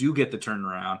where you do get the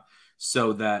turnaround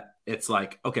so that it's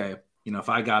like, okay, if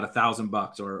I got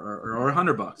 $1,000 or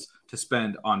 $100 to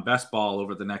spend on best ball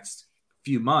over the next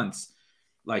few months,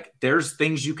 like there's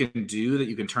things you can do that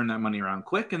you can turn that money around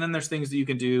quick. And then there's things that you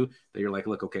can do that you're like,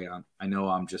 look, okay, I know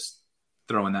I'm just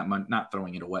throwing that money, not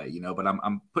throwing it away, but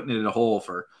I'm putting it in a hole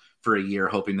for a year,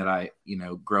 hoping that I,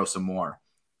 grow some more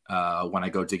when I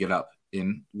go dig it up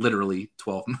in literally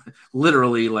 12,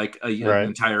 literally like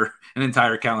an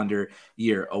entire calendar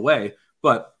year away.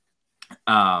 But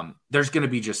there's going to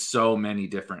be just so many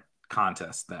different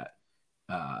contests that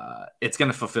it's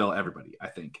going to fulfill everybody, I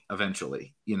think,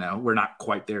 eventually. We're not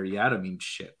quite there yet. I mean,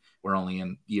 shit, we're only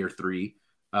in year 3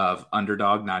 of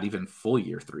Underdog, not even full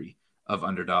year 3 of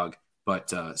Underdog.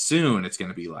 But soon it's going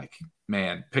to be like,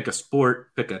 man, pick a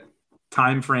sport, pick a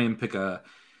time frame, pick a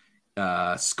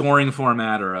scoring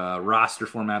format or a roster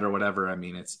format or whatever. I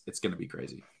mean, it's going to be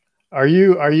crazy. Are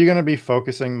you going to be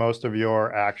focusing most of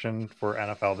your action for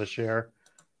NFL this year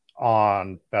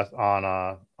on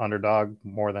Underdog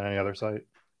more than any other site?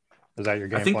 Is that your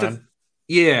game plan?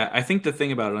 I think the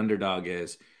thing about Underdog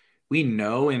is we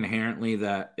know inherently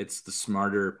that it's the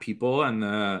smarter people and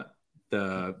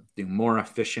the more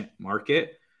efficient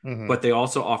market, but they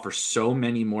also offer so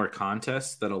many more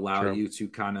contests that allow you to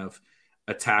kind of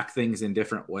attack things in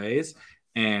different ways.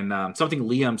 And something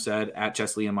Liam said at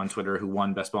Chess Liam on Twitter, who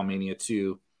won Best Ball Mania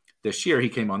 2 this year, he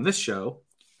came on this show,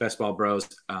 Best Ball Bros,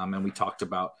 and we talked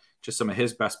about just some of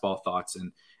his best ball thoughts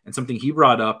and something he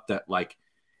brought up that, like,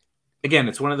 again,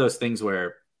 it's one of those things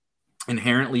where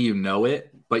inherently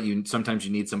it, but sometimes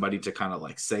you need somebody to kind of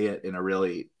like say it in a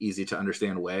really easy to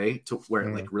understand way to where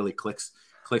it like really clicks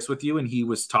with you. And he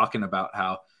was talking about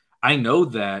how I know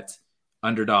that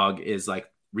Underdog is like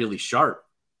really sharp,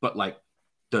 but like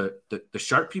the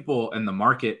sharp people in the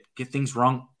market get things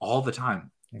wrong all the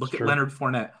time. Look at Leonard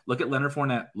Fournette. Look at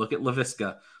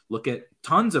LaVisca. Look at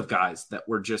tons of guys that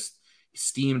were just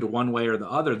steamed one way or the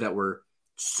other that were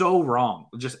so wrong,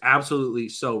 just absolutely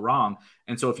so wrong.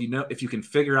 And so if you can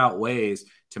figure out ways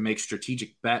to make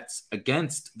strategic bets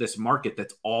against this market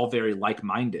that's all very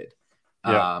like-minded,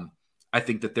 I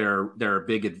think that they're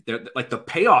big. Like the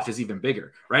payoff is even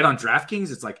bigger, right? On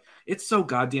DraftKings, it's like, it's so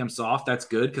goddamn soft. That's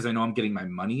good because I know I'm getting my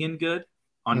money in good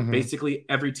on basically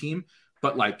every team.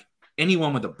 But like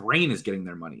anyone with a brain is getting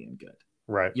their money in good.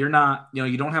 Right. You're not,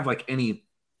 you don't have like any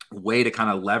way to kind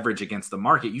of leverage against the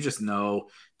market. You just know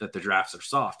that the drafts are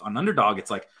soft. On Underdog, it's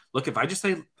like, look, if I just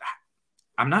say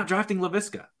I'm not drafting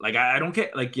Laviska. Like, I don't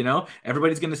get, like,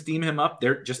 everybody's going to steam him up.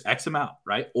 They're just X him out,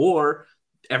 right? Or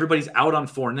everybody's out on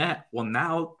Fournette. Well,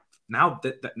 now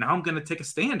I'm going to take a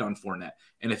stand on Fournette.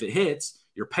 And if it hits,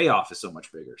 your payoff is so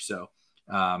much bigger. So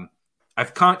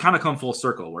I've kind of come full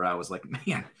circle where I was like,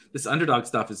 man, this underdog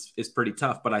stuff is pretty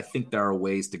tough. But I think there are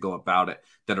ways to go about it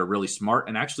that are really smart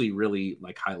and actually really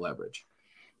like high leverage.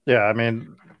 Yeah, I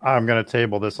mean, I'm going to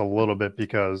table this a little bit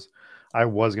because I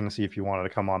was going to see if you wanted to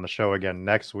come on the show again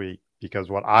next week, because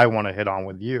what I want to hit on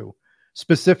with you,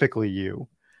 specifically you,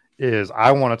 is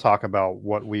I want to talk about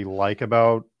what we like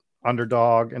about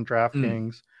underdog and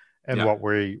DraftKings and what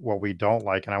we don't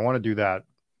like. And I want to do that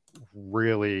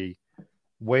really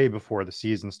way before the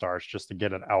season starts, just to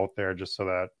get it out there, just so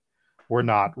that we're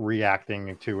not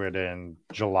reacting to it in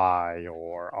July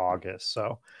or August.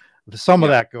 So some of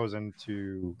that goes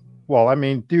into, well, I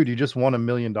mean, dude, you just won $1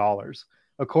 million.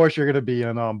 Of course, you're going to be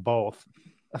in on both.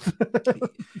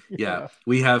 Yeah.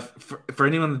 We have, for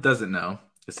anyone that doesn't know,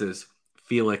 this is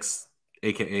Felix,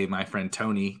 aka my friend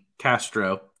Tony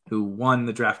Castro, who won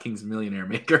the DraftKings Millionaire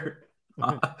Maker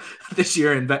this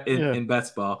year in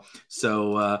best ball.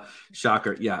 So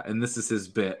shocker. Yeah. And this is his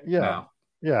bit now.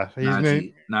 Yeah. He's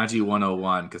Najee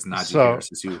 101, because Najee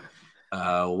Harris is who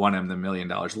won him the $1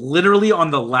 million literally on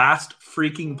the last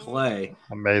freaking play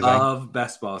of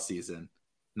best ball season.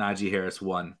 Najee Harris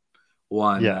won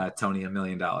Tony $1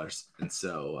 million. And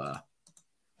so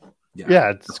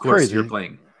it's of course crazy. You're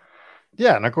playing.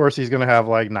 Yeah, and of course he's going to have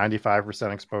like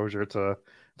 95% exposure to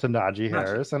Najee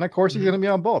Harris, and of course he's going to be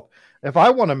on both. If I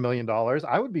won $1 million,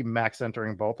 I would be max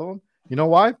entering both of them. You know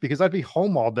why? Because I'd be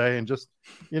home all day and just,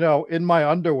 in my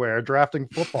underwear drafting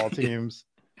football teams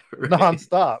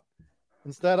nonstop.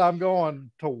 Instead, I'm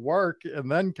going to work and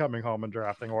then coming home and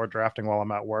drafting, or drafting while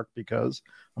I'm at work because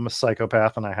I'm a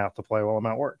psychopath and I have to play while I'm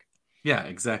at work. Yeah,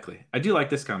 exactly. I do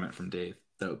like this comment from Dave,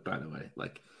 though, by the way.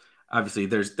 Like, obviously,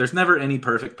 there's never any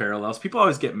perfect parallels. People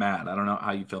always get mad. I don't know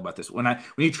how you feel about this. When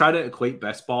you try to equate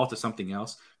best ball to something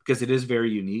else, because it is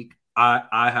very unique.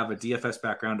 I have a DFS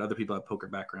background. Other people have poker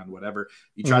background, whatever.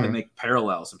 You try to make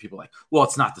parallels, and people are like, well,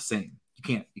 it's not the same.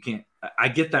 You can't. I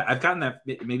get that. I've gotten that.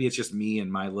 Maybe it's just me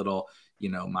and my little,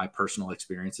 my personal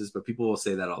experiences, but people will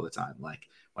say that all the time. Like,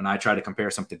 when I try to compare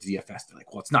something to DFS, they're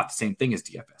like, well, it's not the same thing as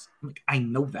DFS. I'm like, I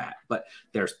know that, but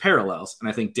there's parallels. And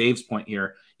I think Dave's point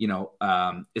here,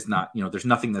 is not, there's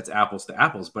nothing that's apples to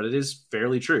apples, but it is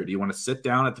fairly true. Do you want to sit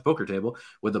down at the poker table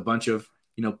with a bunch of,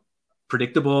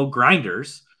 predictable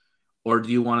grinders, or do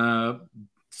you want to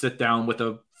sit down with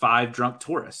a 5 drunk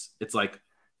tourists? It's like,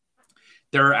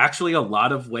 there are actually a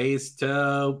lot of ways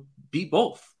to beat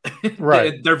both.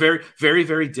 Right. They're very, very,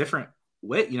 very different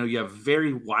way. You have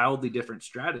very wildly different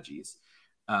strategies.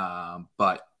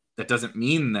 But that doesn't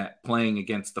mean that playing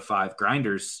against the 5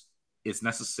 grinders is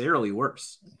necessarily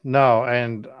worse. No.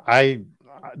 And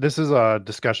this is a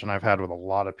discussion I've had with a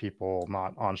lot of people,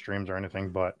 not on streams or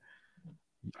anything, but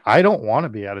I don't want to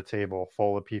be at a table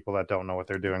full of people that don't know what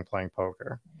they're doing playing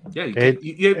poker. Yeah,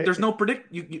 there's no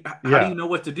predict. How do you know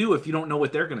what to do if you don't know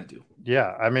what they're going to do?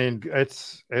 Yeah, I mean,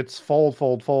 it's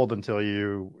fold until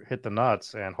you hit the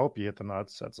nuts, and hope you hit the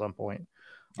nuts at some point.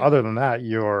 Yeah. Other than that,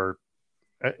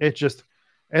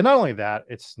 and not only that,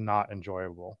 it's not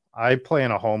enjoyable. I play in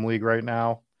a home league right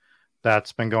now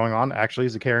that's been going on. Actually,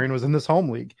 Zakarian was in this home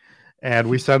league, and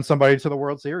we send somebody to the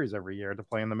World Series every year to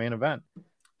play in the main event.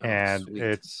 And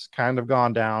it's kind of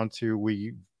gone down to,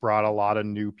 we brought a lot of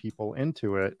new people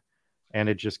into it, and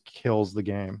it just kills the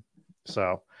game.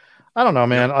 So I don't know,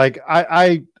 man. Yeah. Like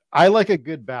I like a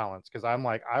good balance, because I'm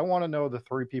like, I want to know the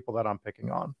 3 people that I'm picking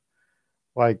on.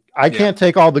 Like, I can't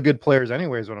take all the good players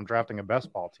anyways when I'm drafting a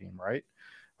best ball team, right?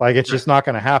 Like, it's just not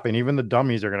going to happen. Even the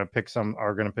dummies are going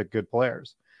to pick good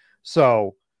players.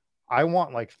 So I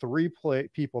want like 3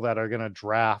 people that are going to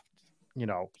draft,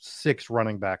 6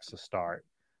 running backs to start.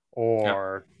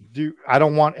 Or I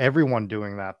don't want everyone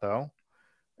doing that, though.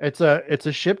 It's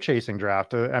a ship chasing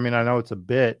draft. I mean, I know it's a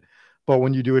bit, but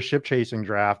when you do a ship chasing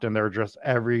draft and they're just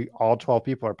all 12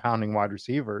 people are pounding wide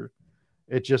receiver,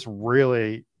 it just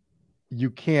really, you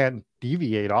can't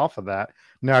deviate off of that.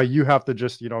 Now you have to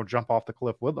just, jump off the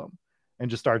cliff with them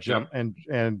and just start jumping.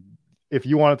 And if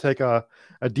you want to take a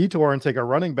detour and take a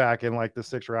running back in like the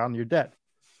 6th round, you're dead,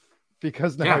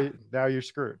 because now you're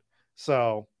screwed.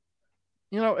 So,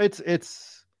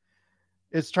 it's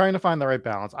trying to find the right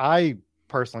balance. I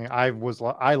personally, I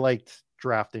liked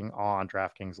drafting on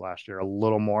DraftKings last year a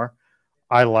little more.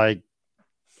 I like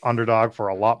underdog for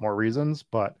a lot more reasons,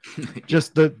 but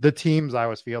just the teams I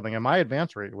was fielding, and my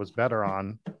advance rate was better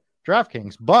on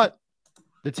DraftKings, but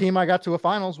the team I got to a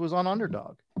finals was on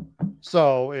underdog.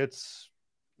 So it's,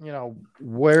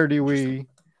 where do we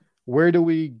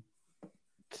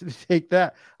take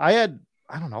that? I had,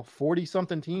 I don't know, 40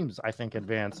 something teams, I think,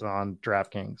 advanced on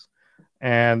DraftKings,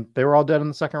 and they were all dead in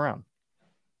the second round.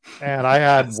 And I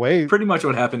had pretty much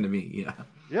what happened to me. Yeah.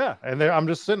 Yeah. And I'm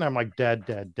just sitting there, I'm like, dead.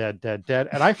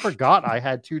 And I forgot I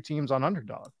had 2 teams on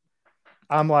Underdog.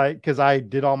 I'm like, because I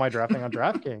did all my drafting on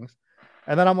DraftKings.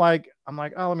 And then I'm like,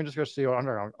 oh, let me just go see what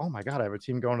Underdog. Oh my God, I have a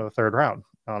team going to the third round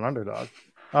on Underdog.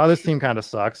 Oh, this team kind of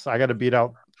sucks. I got to beat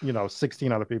out,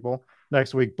 16 other people.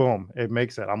 Next week, boom, it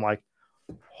makes it. I'm like,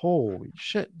 holy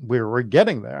shit, we're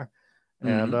getting there.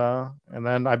 Mm-hmm. And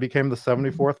then I became the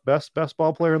 74th best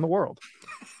ball player in the world.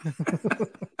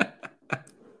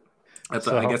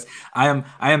 I guess I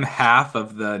am half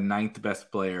of the 9th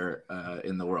best player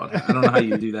in the world. I don't know how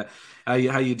you do that, how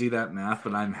you do that math,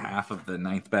 but I'm half of the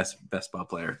 9th best ball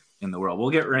player in the world.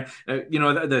 We'll get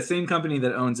the same company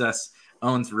that owns us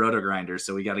owns RotoGrinders,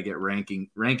 so we got to get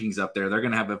rankings up there. They're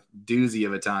going to have a doozy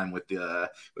of a time with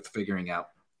figuring out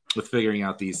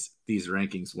these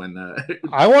rankings when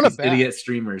I want to idiot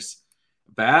streamers.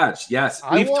 Badge, yes.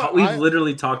 We've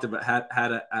literally talked about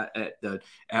had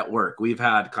at work. We've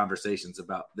had conversations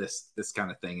about this kind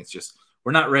of thing. It's just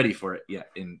we're not ready for it yet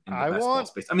in the best ball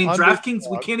space. I mean, DraftKings,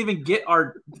 we can't even get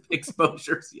our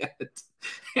exposures yet.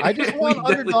 I just want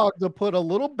Underdog to put a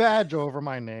little badge over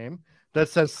my name that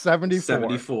says 74.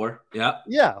 74. Yeah.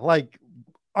 Yeah, like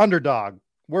Underdog.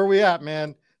 Where we at,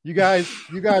 man? You guys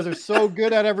are so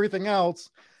good at everything else.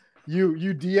 You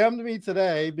DM'd me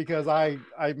today because I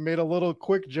made a little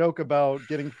quick joke about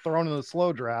getting thrown in the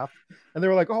slow draft, and they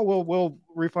were like, "Oh, we'll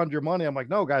refund your money." I'm like,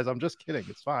 "No, guys, I'm just kidding.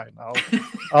 It's fine.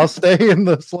 I'll stay in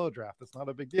the slow draft. It's not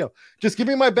a big deal. Just give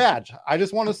me my badge. I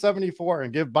just want a 74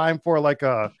 and buy him for like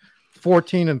a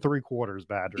 14 3/4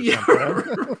 badge or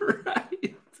something."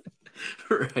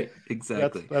 Right.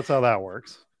 Exactly. That's how that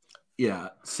works. Yeah.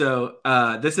 So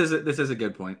this is a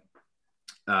good point.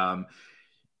 I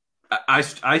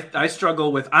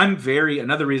struggle with,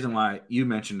 another reason why you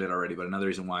mentioned it already, but another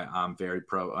reason why I'm very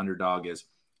pro Underdog is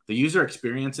the user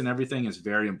experience and everything is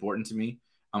very important to me.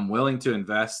 I'm willing to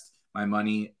invest my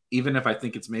money, even if I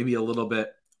think it's maybe a little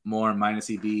bit more minus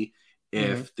EV,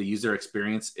 if the user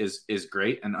experience is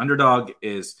great. And Underdog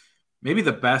is maybe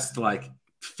the best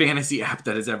fantasy app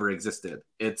that has ever existed.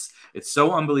 It's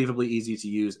so unbelievably easy to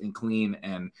use and clean,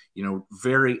 and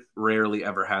very rarely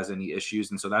ever has any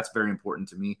issues. And so that's very important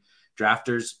to me.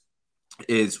 Drafters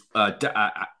is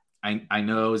I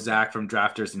know Zach from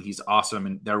Drafters, and he's awesome,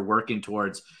 and they're working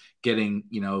towards getting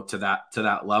to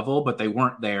that level, but they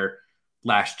weren't there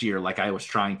last year. Like, I was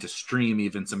trying to stream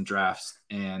even some drafts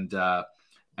and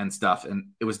stuff,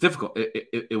 and it was difficult.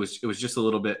 It was just a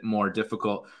little bit more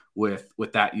difficult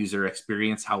with that user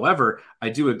experience. However, I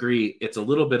do agree it's a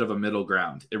little bit of a middle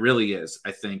ground. It really is.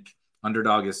 I think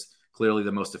Underdog is clearly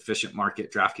the most efficient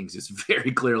market. DraftKings is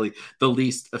very clearly the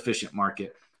least efficient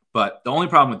market. But the only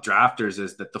problem with Drafters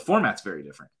is that the format's very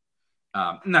different.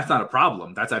 And that's not a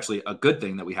problem. That's actually a good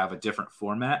thing that we have a different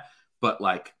format. But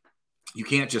you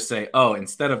can't just say, oh,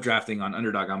 instead of drafting on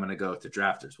Underdog, I'm going to go to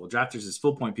Drafters. Well, Drafters is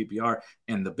full point PPR.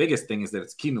 And the biggest thing is that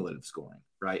it's cumulative scoring,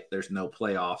 right? There's no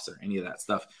playoffs or any of that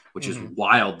stuff, which is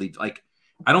wildly, I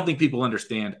don't think people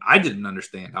understand. I didn't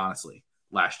understand, honestly,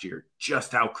 last year,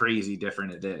 just how crazy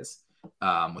different it is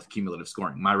with cumulative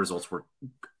scoring. My results were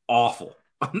awful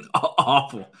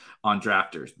on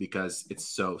Drafters because it's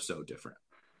so different.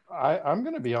 I'm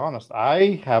going to be honest.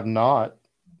 I have not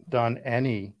done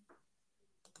any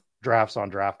drafts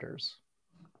on Drafters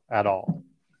at all.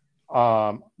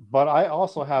 But I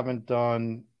also haven't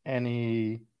done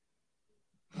any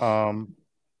DFS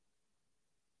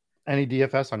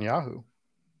on Yahoo.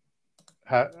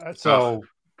 That's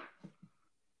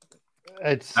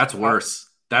worse.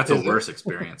 That's a worse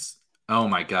experience. Oh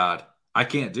my God. I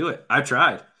can't do it. I've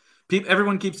tried.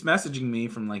 Everyone keeps messaging me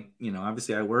from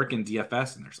obviously I work in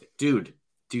DFS, and they're like, dude,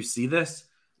 do you see this?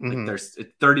 There's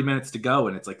 30 minutes to go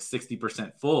and it's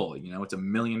 60% full. It's $1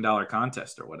 million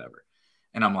contest or whatever.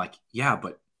 And I'm like, yeah,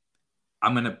 but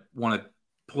I'm going to want to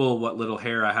pull what little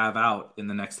hair I have out in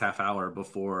the next half hour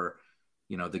before,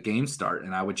 the game start.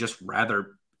 And I would just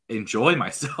rather enjoy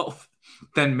myself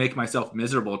than make myself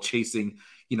miserable chasing,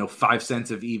 5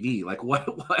 cents of EV. What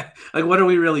are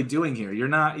we really doing here?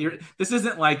 This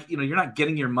isn't you're not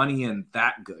getting your money in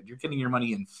that good. You're getting your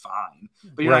money in fine,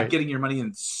 but you're not getting your money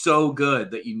in so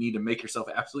good that you need to make yourself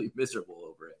absolutely miserable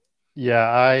over it. Yeah.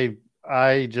 I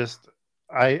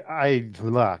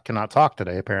cannot talk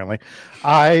today. Apparently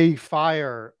I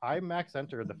max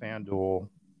entered the FanDuel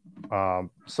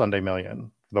Sunday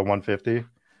Million, the 150.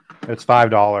 It's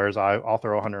 $5. I'll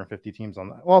throw 150 teams on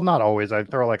that. Well, not always. I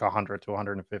throw 100 to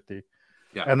 150.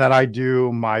 Yeah. And then I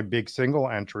do my big single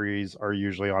entries are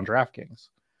usually on DraftKings.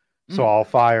 So Mm. I'll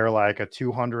fire like a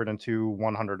 200 and two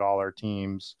 $100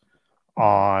 teams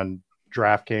on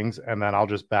DraftKings, and then I'll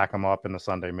just back them up in the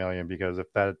Sunday Million, because if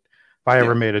I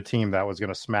ever Yeah. made a team that was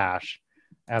going to smash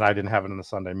and I didn't have it in the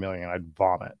Sunday Million, I'd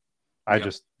vomit. Yeah.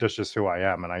 That's just who I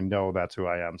am, and I know that's who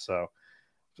I am. So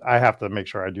I have to make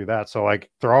sure I do that. So like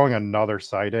throwing another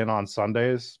site in on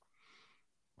Sundays,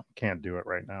 can't do it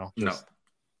right now. No.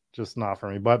 Just not for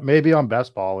me. But maybe on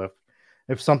Best Ball,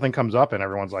 if something comes up and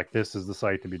everyone's like, this is the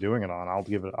site to be doing it on, I'll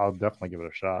definitely give it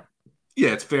a shot. Yeah,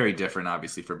 it's very different,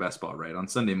 obviously, for best ball, right? On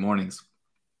Sunday mornings,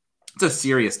 it's a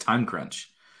serious time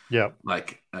crunch. Yeah.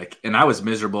 And I was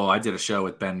miserable. I did a show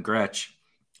with Ben Gretsch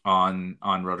on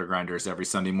Roto Grinders every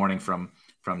Sunday morning from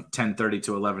 10:30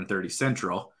 to 11:30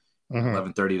 Central,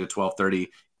 11:30 to 12:30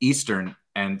 Eastern.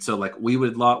 And so like we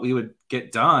would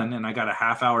get done, and I got a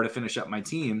half hour to finish up my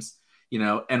teams,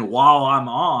 and while I'm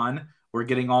on, we're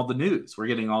getting all the news, we're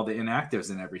getting all the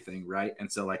inactives and everything, right?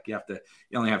 And so like you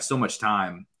only have so much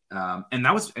time. And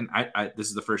this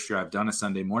is the first year I've done a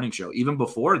Sunday morning show. Even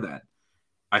before then,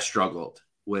 I struggled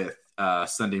with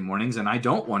Sunday mornings, and I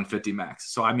don't 150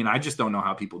 max. So, I mean, I just don't know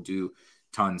how people do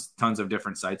tons of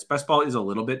different sites. Best ball is a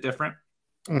little bit different,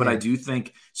 but I do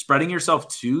think spreading yourself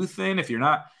too thin, if you're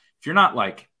not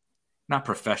like, not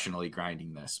professionally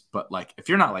grinding this, but like, if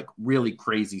you're not like really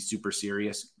crazy, super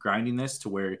serious grinding this to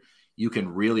where you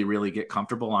can really, really get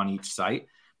comfortable on each site,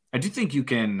 I do think you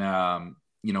can,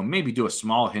 maybe do a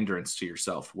small hindrance to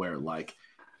yourself where like,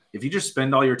 if you just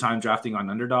spend all your time drafting on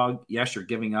underdog, yes, you're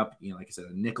giving up, like I said,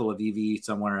 a nickel of EV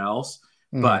somewhere else,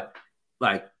 but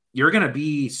like you're going to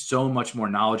be so much more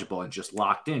knowledgeable and just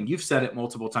locked in. You've said it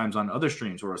multiple times on other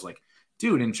streams where it was like,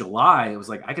 dude, in July, it was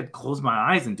like, I could close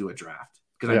my eyes and do a draft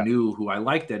because I knew who I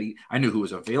liked I knew who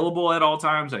was available at all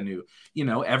times. I knew,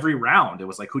 every round it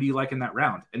was like, who do you like in that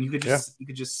round? And you could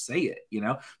just say it,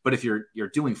 but if you're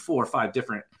doing 4 or 5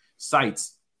 different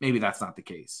sites, maybe that's not the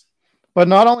case. But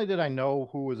not only did I know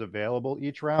who was available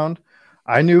each round,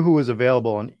 I knew who was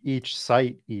available on each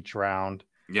site each round.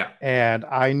 Yeah. And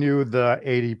I knew the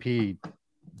ADP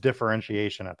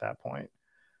differentiation at that point.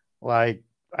 Like,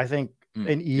 I think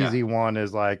an easy one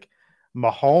is like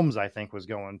Mahomes, I think, was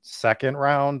going second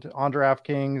round on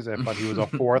DraftKings, but he was a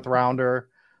 4th rounder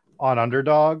on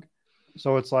Underdog.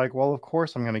 So it's like, well, of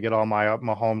course I'm going to get all my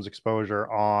Mahomes exposure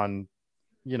on,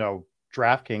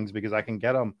 DraftKings, because I can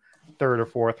get them 3rd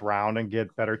or 4th round and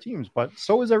get better teams. But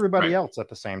so is everybody else at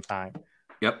the same time.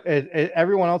 Yep.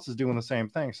 Everyone else is doing the same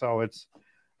thing. So it's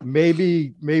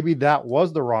maybe that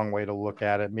was the wrong way to look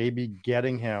at it. Maybe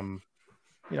getting him,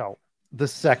 the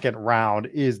 2nd round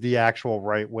is the actual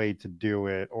right way to do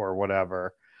it or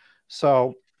whatever.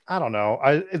 So I don't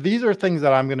know. These are things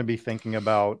that I'm going to be thinking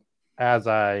about as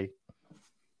I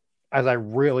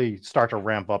really start to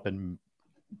ramp up in,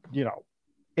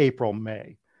 April,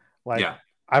 May. Like,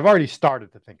 I've already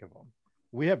started to think of them.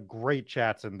 We have great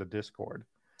chats in the Discord.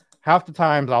 Half the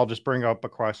times I'll just bring up a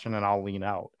question and I'll lean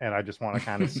out, and I just want to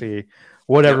kind of see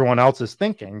what everyone else is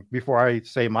thinking before I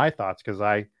say my thoughts.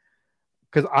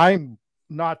 Because I'm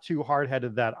not too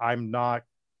hard-headed that I'm not,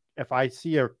 if I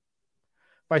see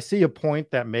a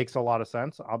point that makes a lot of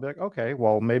sense, I'll be like, okay,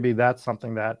 well, maybe that's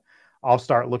something that I'll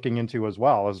start looking into as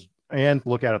well, and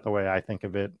look at it the way I think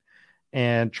of it,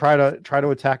 and try to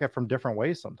attack it from different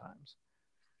ways sometimes.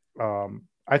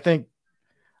 I think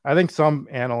some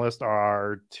analysts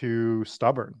are too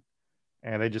stubborn,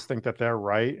 and they just think that they're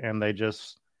right, and they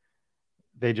just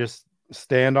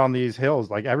stand on these hills.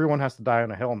 Like, everyone has to die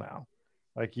on a hill now.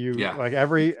 Like like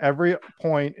every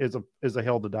point is a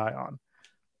hill to die on.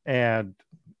 And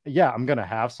I'm going to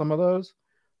have some of those.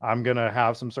 I'm going to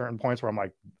have some certain points where I'm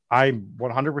like, I'm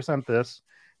 100% this,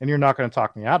 and you're not going to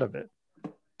talk me out of it.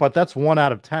 But that's 1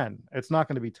 out of 10. It's not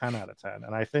going to be 10 out of 10.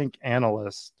 And I think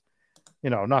analysts,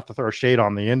 not to throw shade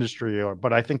on the industry,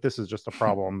 but I think this is just a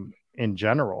problem in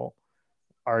general,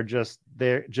 are just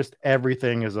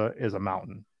everything is a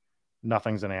mountain.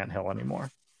 Nothing's an anthill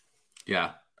anymore.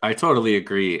 Yeah, I totally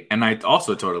agree. And I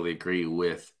also totally agree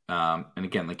with, and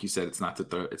again, like you said, it's not to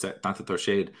throw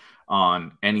shade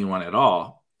on anyone at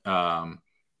all.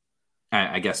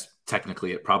 I guess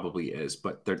technically it probably is,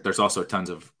 but there's also tons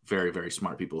of very, very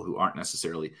smart people who aren't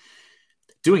necessarily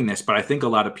doing this. But I think a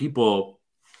lot of people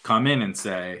come in and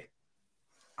say,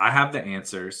 I have the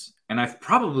answers, and I've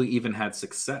probably even had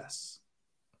success.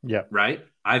 Yeah. Right.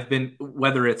 I've been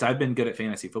good at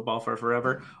fantasy football for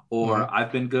forever, or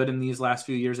I've been good in these last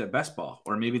few years at best ball,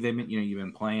 or maybe you've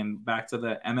been playing back to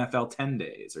the MFL 10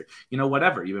 days, or,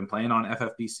 whatever. You've been playing on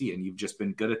FFBC and you've just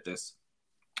been good at this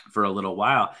for a little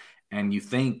while, and you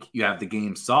think you have the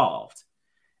game solved.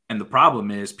 And the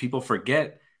problem is people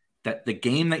forget that the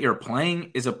game that you're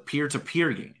playing is a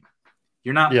peer-to-peer game.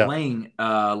 You're not playing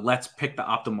let's pick the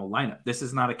optimal lineup. This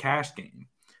is not a cash game.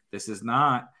 This is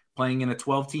not playing in a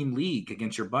 12-team league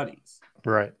against your buddies.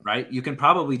 Right. You can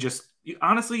probably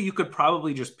you could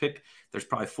probably just pick. There's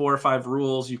probably 4 or 5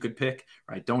 rules you could pick,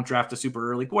 right? Don't draft a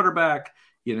super early quarterback,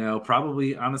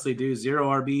 probably honestly do 0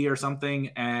 RB or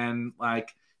something, and like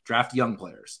draft young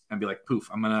players and be like, poof,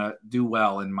 I'm going to do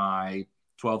well in my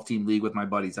 12-team league with my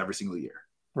buddies every single year.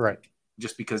 Right.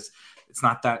 Just because it's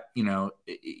not that,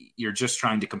 you're just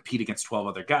trying to compete against 12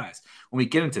 other guys. When we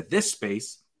get into this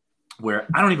space where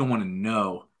I don't even want to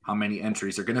know how many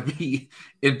entries are going to be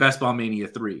in Best Ball Mania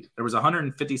 3. There was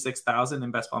 156,000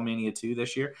 in Best Ball Mania 2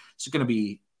 this year. It's going to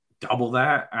be double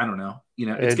that. I don't know.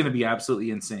 It's going to be absolutely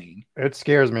insane. It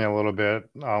scares me a little bit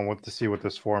to see what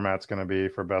this format's going to be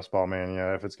for Best Ball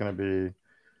Mania, if it's going to be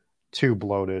too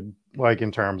bloated, like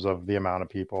in terms of the amount of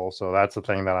people. So that's the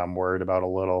thing that I'm worried about a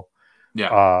little.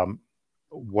 Yeah.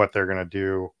 What they're going to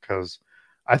do, because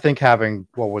I think having,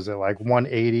 what was it, like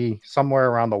 180, somewhere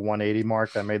around the 180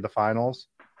 mark that made the finals,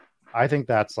 I think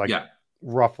that's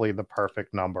roughly the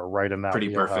perfect number, right in that pretty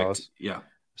wheelhouse. Perfect. Yeah.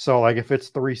 So like if it's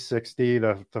 360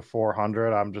 to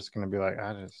 400, I'm just going to be like,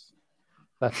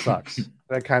 that sucks.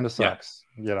 That kind of sucks,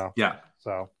 Yeah.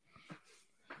 So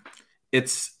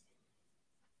it's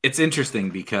interesting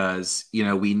because,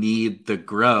 we need the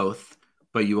growth,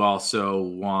 but you also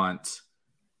want,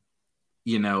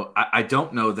 I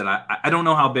don't know that I don't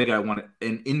know how big I want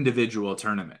an individual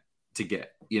tournament to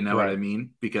get, what I mean?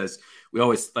 Because we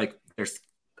always there's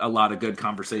a lot of good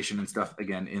conversation and stuff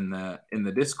again in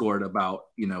the Discord about,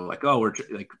 we're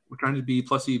trying to be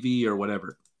plus EV or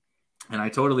whatever. And I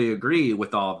totally agree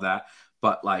with all of that.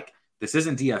 But this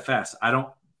isn't DFS.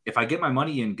 If I get my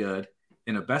money in good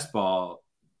in a best ball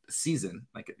season,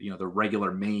 the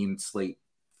regular main slate,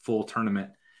 full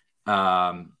tournament,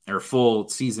 or full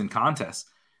season contest,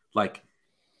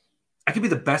 I could be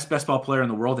the best ball player in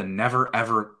the world and never,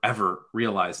 ever, ever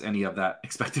realize any of that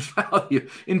expected value.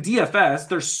 In DFS,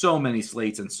 there's so many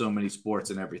slates and so many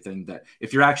sports and everything that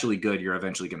if you're actually good, you're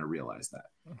eventually going to realize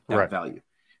that value.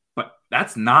 But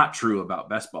that's not true about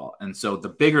best ball. And so the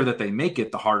bigger that they make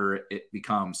it, the harder it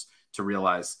becomes to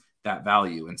realize that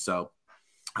value. And so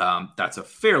that's a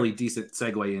fairly decent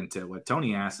segue into what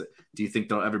Tony asked. Do you think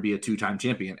there'll ever be a 2-time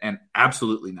champion? And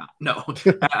absolutely not. No,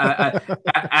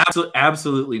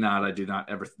 absolutely not. I do not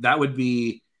ever. That would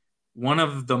be one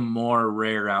of the more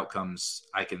rare outcomes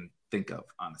I can think of,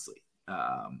 honestly.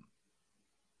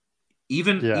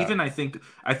 Even I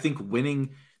think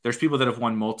winning. There's people that have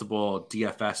won multiple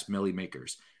DFS milli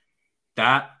makers.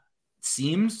 That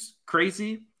seems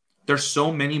crazy. There's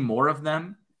so many more of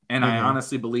them. And I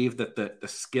honestly believe that the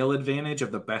skill advantage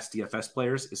of the best DFS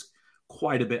players is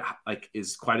quite a bit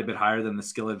higher than the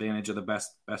skill advantage of the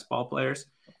best ball players.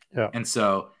 Yeah. And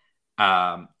so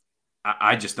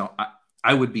I just don't.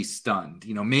 I would be stunned.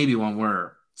 Maybe when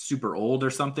we're super old or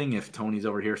something, if Tony's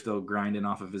over here still grinding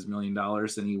off of his $1 million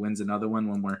and he wins another one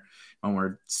when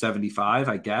we're 75,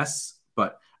 I guess.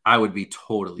 But I would be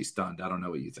totally stunned. I don't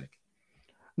know what you think.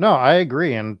 No, I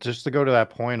agree. And just to go to that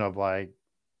point of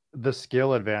the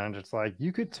skill advantage, it's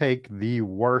you could take the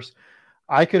worst.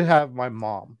 I could have my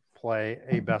mom play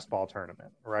a best ball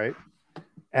tournament, right?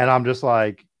 And I'm just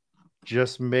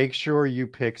make sure you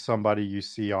pick somebody you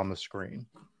see on the screen.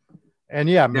 And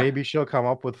maybe she'll come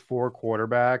up with 4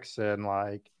 quarterbacks and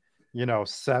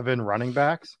 7 running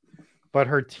backs, but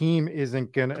her team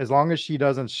isn't gonna, as long as she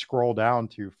doesn't scroll down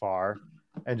too far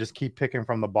and just keep picking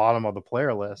from the bottom of the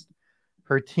player list,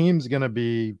 her team's gonna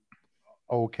be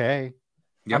okay.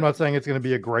 Yep. I'm not saying it's going to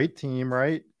be a great team,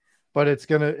 right? But it's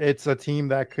a team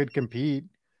that could compete.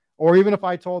 Or even if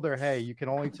I told her, hey, you can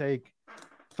only take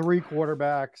 3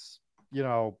 quarterbacks,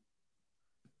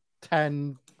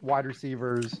 10 wide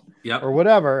receivers, or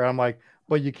whatever. And I'm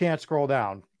but you can't scroll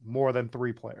down more than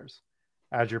 3 players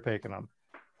as you're picking them.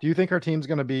 Do you think her team's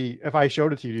going to be, if I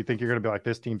showed it to you, do you think you're going to be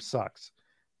this team sucks?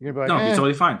 You're going to be no, it's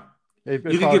totally fine. You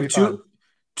can give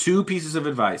two pieces of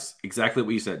advice. Exactly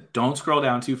what you said. Don't scroll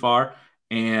down too far.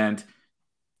 And,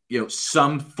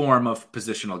 some form of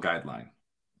positional guideline.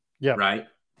 Yeah. Right.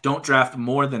 Don't draft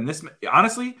more than this.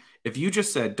 Honestly, if you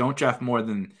just said don't draft more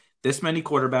than this many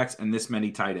quarterbacks and this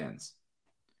many tight ends,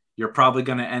 you're probably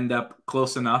going to end up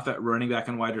close enough at running back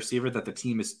and wide receiver that the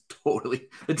team is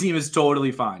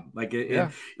totally fine.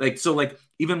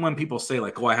 Even when people say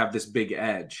oh, I have this big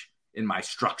edge in my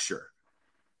structure.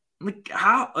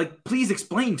 How, please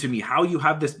explain to me how you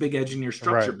have this big edge in your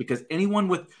structure, because anyone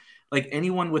with like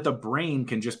anyone with a brain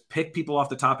can just pick people off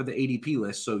the top of the ADP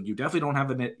list. So you definitely don't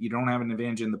have an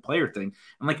advantage in the player thing.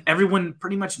 And like everyone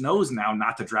pretty much knows now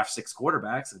not to draft 6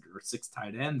 quarterbacks or 6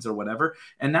 tight ends or whatever.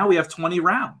 And now we have 20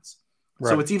 rounds.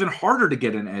 Right. So it's even harder to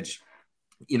get an edge,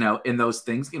 in those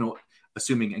things,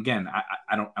 assuming again,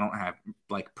 I don't have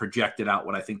like projected out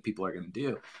what I think people are going to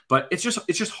do, but it's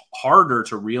just harder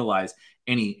to realize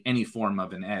any form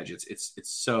of an edge. It's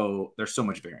so there's so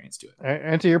much variance to it.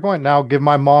 And to your point, now give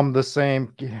my mom the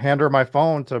same, hand her my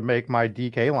phone to make my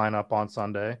DK lineup on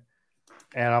Sunday.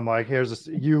 And I'm like,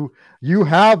 you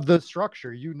have the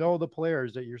structure, the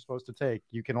players that you're supposed to take.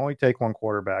 You can only take one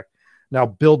quarterback. Now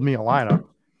build me a lineup.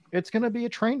 It's going to be a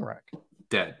train wreck.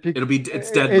 Dead.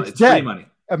 It's dead. It's dead. Free money.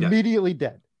 Immediately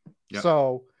dead. Yep.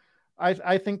 So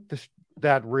I think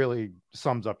that really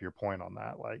sums up your point on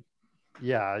that. Like,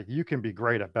 yeah, you can be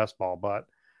great at best ball, but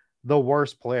the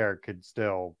worst player could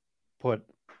still put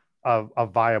a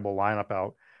viable lineup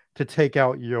out to take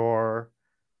out your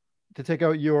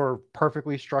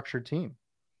perfectly structured team,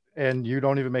 and you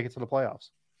don't even make it to the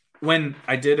playoffs. When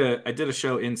I did a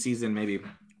show in season, maybe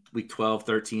week 12,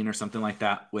 13 or something like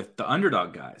that with the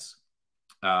underdog guys.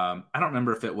 I don't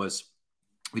remember if it was,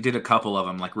 we did a couple of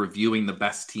them, like reviewing the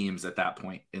best teams at that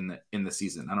point in the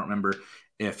season. I don't remember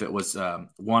if it was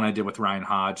one I did with Ryan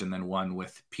Hodge and then one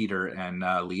with Peter and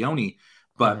Leone,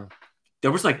 but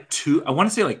there was like two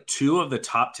of the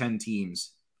top 10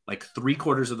 teams, like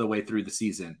 3/4 of the way through the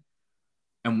season.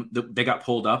 And they got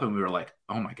pulled up and we were like,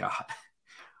 oh my God,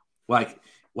 like,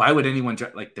 why would anyone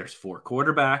like, there's 4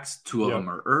 quarterbacks, 2 of them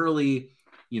are early,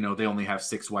 they only have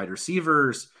 6 wide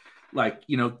receivers. Like,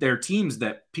 they're teams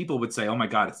that people would say, oh my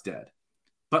God, it's dead.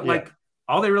 But like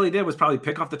all they really did was probably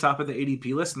pick off the top of the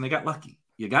ADP list and they got lucky.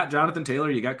 You got Jonathan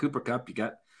Taylor, you got Cooper Kupp, you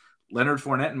got Leonard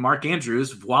Fournette and Mark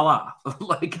Andrews, voila.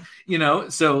 Like,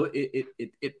 so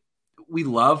we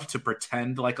love to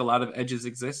pretend like a lot of edges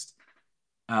exist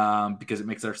because it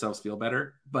makes ourselves feel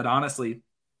better. But honestly,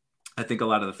 I think a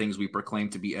lot of the things we proclaim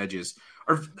to be edges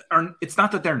are it's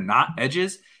not that they're not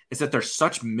edges, it's that they're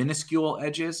such minuscule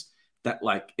edges that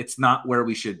like it's not where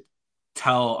we should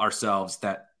tell ourselves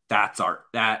that that's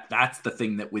the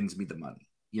thing that wins me the money.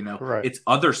 Right. It's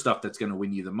other stuff that's going to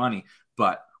win you the money,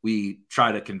 but we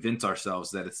try to convince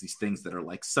ourselves that it's these things that are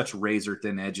like such razor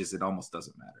thin edges it almost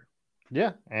doesn't matter.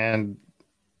 Yeah, and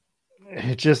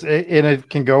it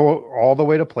can go all the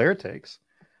way to player takes.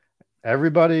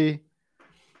 Everybody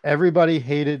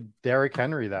hated Derrick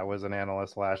Henry that was an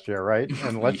analyst last year, right?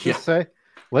 And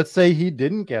let's say he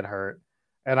didn't get hurt.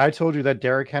 And I told you that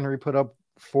Derrick Henry put up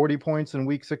 40 points in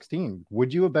week 16.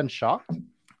 Would you have been shocked?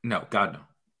 No, God, no.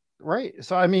 Right.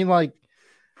 So, I mean, like,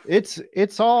 it's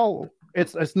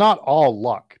not all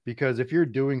luck, because if you're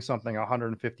doing something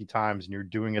 150 times and you're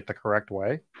doing it the correct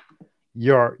way,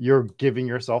 you're giving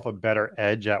yourself a better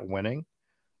edge at winning.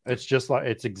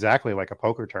 It's exactly like a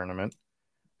poker tournament.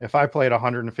 If I played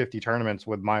 150 tournaments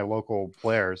with my local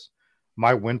players,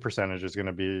 my win percentage is going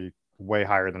to be way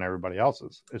higher than everybody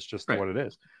else's. It's just what it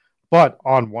is. But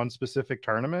on one specific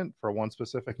tournament for one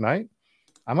specific night,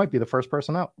 I might be the first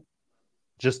person out.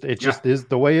 Just is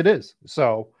the way it is.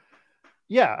 So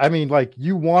yeah, I mean, like,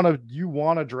 you want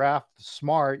to draft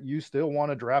smart, you still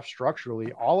want to draft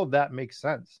structurally. All of that makes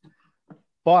sense.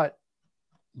 But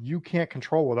you can't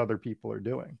control what other people are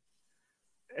doing.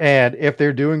 And if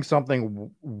they're doing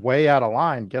something way out of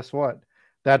line, guess what?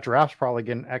 That draft's probably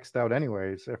getting X'd out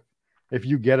anyways. If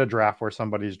you get a draft where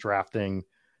somebody's drafting,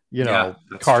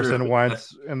 Carson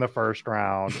Wentz in the first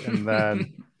round, and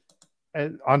then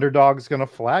underdog's going to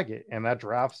flag it, and that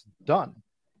draft's done.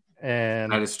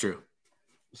 And that is true.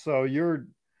 So you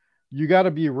got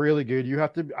to be really good.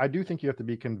 I do think you have to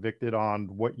be convicted on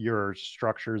what your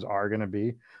structures are going to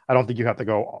be. I don't think you have to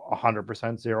go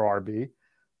 100% 0 RB,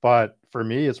 but for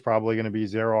me, it's probably going to be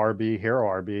 0 RB,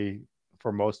 hero RB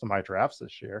for most of my drafts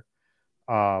this year.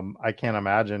 I can't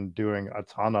imagine doing a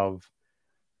ton of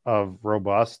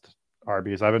robust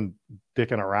RBs. I've been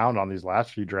dicking around on these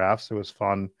last few drafts. It was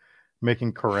fun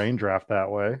making Corain draft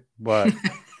that way, but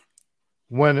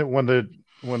when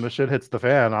the shit hits the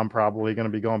fan, I'm probably going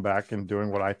to be going back and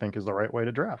doing what I think is the right way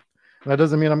to draft. And that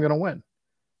doesn't mean I'm going to win.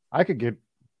 I could get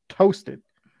toasted.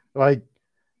 Like,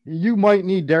 you might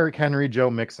need Derrick Henry, Joe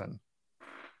Mixon.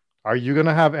 Are you going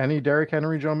to have any Derrick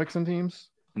Henry, Joe Mixon teams?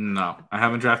 No, I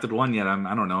haven't drafted one yet.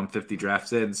 I'm 50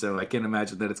 drafts in, so I can't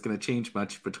imagine that it's going to change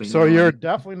much between. So you're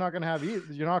definitely not going to have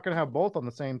either. You're not going to have both on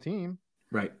the same team.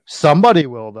 Right. Somebody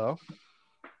will, though.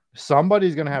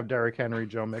 Somebody's going to have Derrick Henry,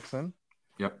 Joe Mixon.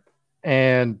 Yep.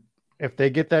 And if they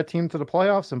get that team to the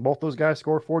playoffs and both those guys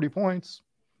score 40 points,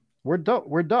 we're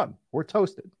done. We're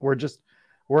toasted.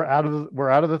 we're out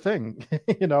of the thing,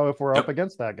 if we're up Yep.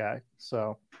 against that guy.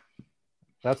 So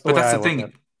that's the But way that's I the look at thing.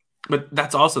 it. But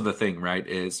that's also the thing, right?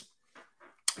 Is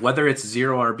whether it's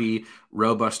zero RB,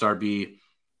 robust RB,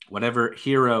 whatever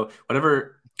hero,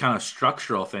 whatever kind of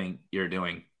structural thing you're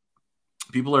doing,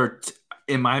 people are,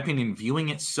 in my opinion, viewing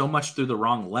it so much through the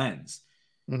wrong lens.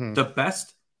 Mm-hmm. The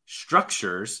best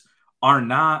structures are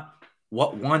not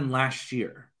what won last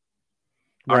year,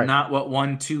 are Right. not what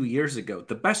won 2 years ago.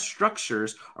 The best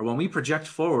structures are when we project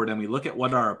forward and we look at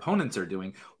what our opponents are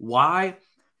doing. Why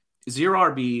zero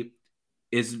RB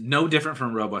is no different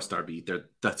from robust RB. They're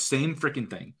the same freaking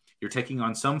thing. You're taking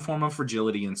on some form of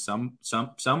fragility in some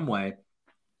way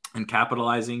and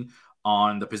capitalizing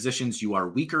on the positions you are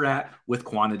weaker at with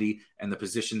quantity and the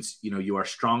positions you are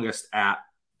strongest at,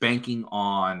 banking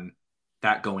on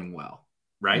that going well,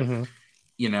 right?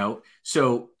 Mm-hmm.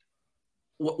 So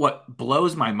what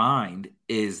blows my mind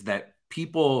is that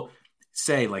people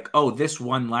say like, oh, this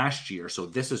won last year, so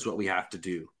this is what we have to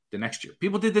do the next year.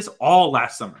 People did this all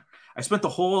last summer. I spent the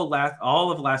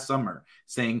all of last summer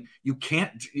saying you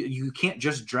can't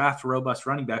just draft robust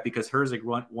running back because Herzig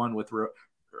won with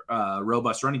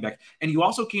robust running back, and you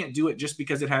also can't do it just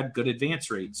because it had good advance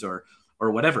rates or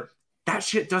whatever. That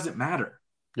shit doesn't matter.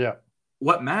 Yeah.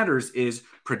 What matters is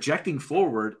projecting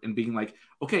forward and being like,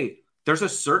 okay, there's a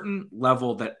certain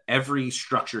level that every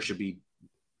structure should be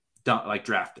done, like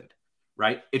drafted,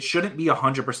 right? It shouldn't be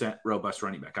 100% robust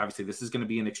running back. Obviously, this is going to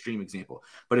be an extreme example,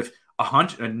 but if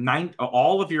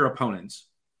all of your opponents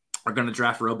are going to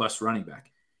draft robust running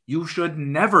back, you should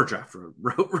never draft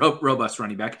robust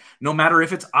running back, no matter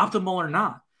if it's optimal or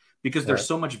not, because there's Right.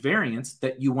 so much variance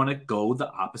that you want to go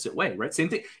the opposite way, right? Same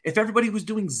thing. If everybody was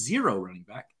doing zero running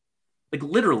back, like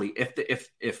literally,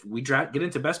 if we get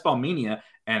into best ball mania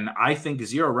and I think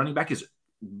zero running back is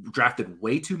drafted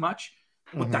way too much,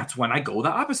 well, Mm-hmm. that's when I go the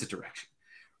opposite direction,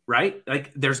 right?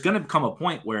 Like there's going to come a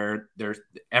point where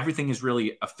everything is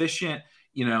really efficient,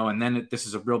 and then this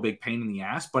is a real big pain in the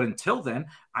ass. But until then,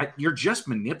 you're just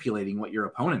manipulating what your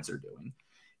opponents are doing.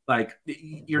 Like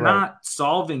you're Right. not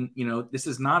solving, this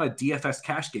is not a DFS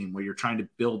cash game where you're trying to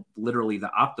build literally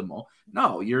the optimal.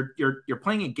 No, you're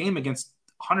playing a game against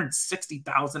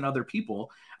 160,000 other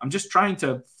people. I'm just trying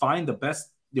to find the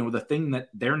best, the thing that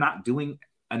they're not doing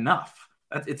enough.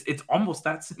 It's almost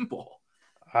that simple.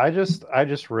 I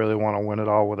just really want to win it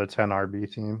all with a 10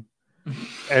 RB team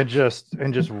and just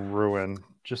ruin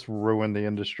the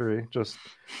industry. Just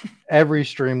every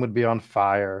stream would be on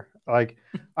fire. Like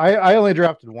I only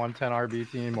drafted one 10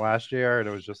 RB team last year, and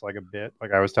it was just like a bit.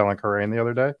 Like I was telling Corain the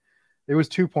other day, it was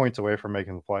 2 points away from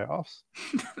making the playoffs.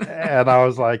 And I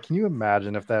was like, can you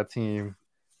imagine if that team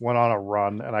went on a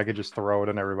run and I could just throw it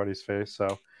in everybody's face?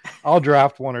 So I'll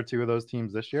draft one or two of those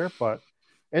teams this year, but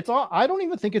I don't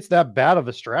even think it's that bad of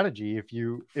a strategy if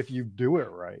you do it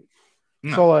right.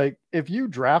 No. So like if you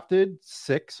drafted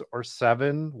 6 or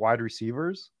 7 wide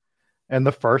receivers in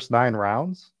the first 9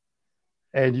 rounds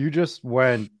and you just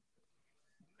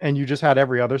had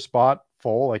every other spot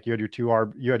full, like you had your two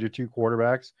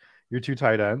quarterbacks, your 2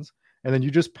 tight ends, and then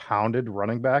you just pounded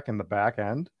running back in the back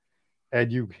end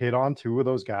and you hit on 2 of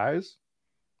those guys,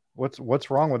 what's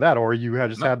wrong with that? Or you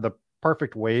had the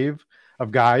perfect wave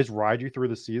of guys ride you through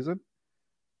the season.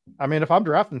 I mean, if I'm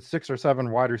drafting 6 or 7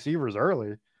 wide receivers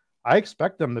early, I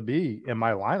expect them to be in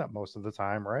my lineup most of the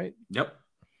time, right? Yep.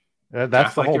 That's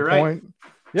Draft the like whole you're right. point.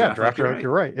 Yeah, draft like right.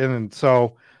 you're right. And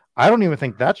so I don't even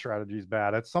think that strategy is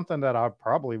bad. It's something that I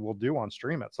probably will do on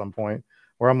stream at some point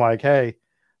where I'm like, hey,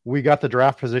 we got the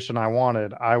draft position I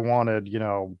wanted. I wanted,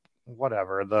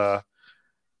 whatever,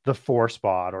 the 4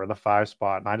 spot or the 5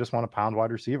 spot, and I just want to pound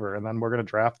wide receiver. And then we're going to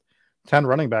draft 10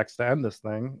 running backs to end this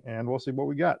thing, and we'll see what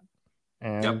we got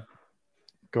and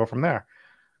go from there.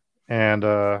 And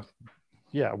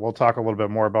yeah, we'll talk a little bit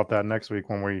more about that next week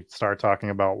when we start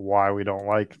talking about why we don't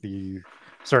like the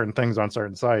certain things on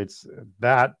certain sites.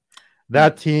 That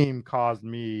team caused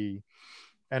me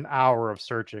an hour of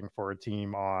searching for a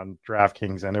team on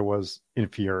DraftKings, and it was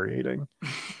infuriating.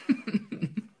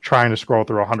 Trying to scroll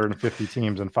through 150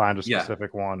 teams and find a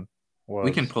specific one.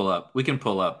 We can pull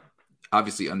up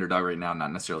obviously Underdog right now,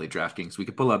 not necessarily DraftKings. We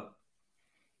could pull up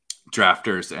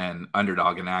Drafters and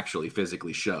Underdog and actually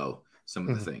physically show some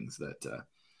of the things that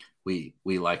we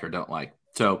like or don't like.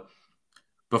 So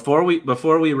before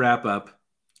we wrap up,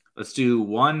 let's do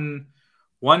one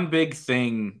big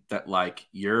thing that like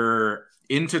you're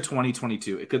into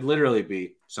 2022. It could literally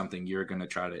be something you're going to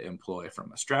try to employ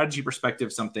from a strategy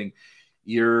perspective, something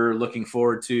you're looking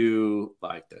forward to,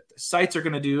 like that the sites are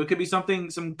going to do. It could be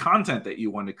some content that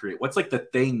you want to create. What's like the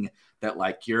thing that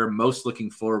like you're most looking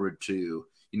forward to,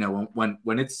 you know,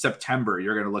 when it's September,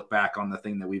 you're going to look back on the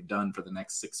thing that we've done for the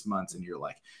next 6 months and you're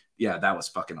like, yeah, that was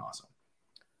fucking awesome.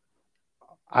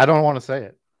 I don't want to say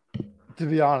it, to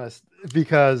be honest,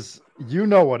 because you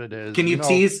know what it is. Can you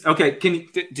tease? Okay.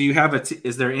 Do you have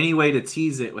is there any way to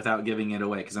tease it without giving it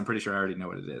away? Because I'm pretty sure I already know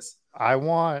what it is.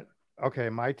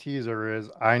 My teaser is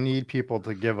I need people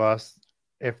to give us,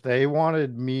 if they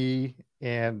wanted me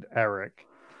and Eric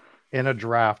in a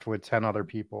draft with 10 other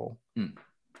people,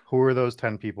 who are those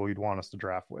 10 people you'd want us to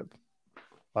draft with?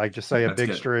 Like, just say a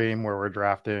big stream where we're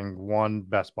drafting one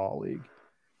best ball league.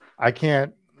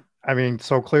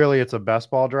 So clearly it's a best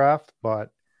ball draft,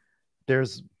 but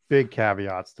there's big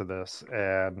caveats to this.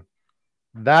 And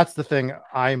that's the thing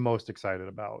I'm most excited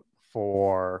about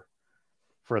for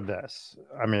this.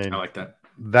 I like that.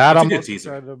 That's I'm most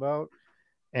excited about.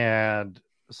 And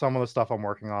some of the stuff I'm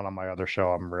working on my other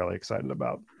show, I'm really excited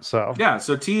about. So yeah,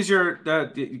 so tease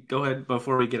go ahead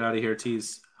before we get out of here.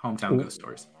 Tease Hometown Ghost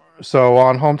Stories. So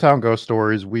on Hometown Ghost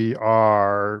Stories, we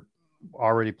are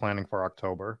already planning for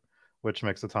October, which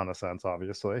makes a ton of sense,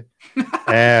 obviously.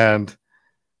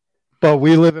 But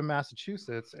we live in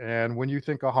Massachusetts, and when you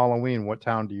think of Halloween, what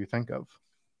town do you think of?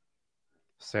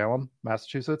 Salem,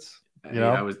 Massachusetts.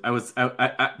 Salem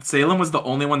was the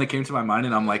only one that came to my mind,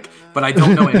 and I'm like, but I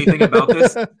don't know anything about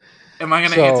this. Am I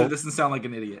going to answer this and sound like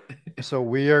an idiot? So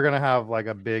we are going to have like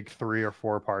a big 3 or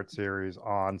 4 part series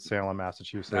on Salem,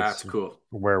 Massachusetts. That's cool.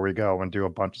 Where we go and do a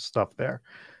bunch of stuff there,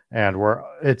 and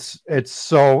it's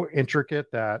so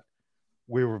intricate that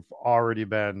we've already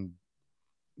been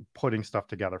putting stuff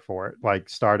together for it, like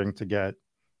starting to get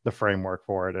the framework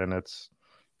for it, and it's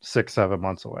 6-7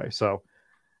 months away. So,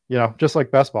 just like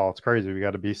best ball, it's crazy. We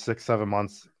got to be 6-7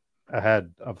 months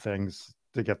ahead of things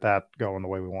to get that going the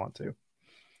way we want to.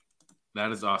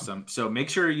 That is awesome. So make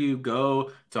sure you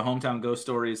go to Hometown Ghost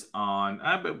Stories on,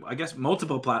 I guess,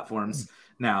 multiple platforms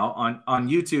now. On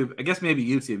YouTube, I guess maybe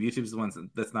YouTube. YouTube's the one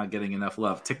that's not getting enough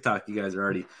love. TikTok, you guys are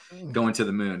already going to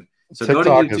the moon. So TikTok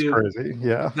go to YouTube. Is crazy.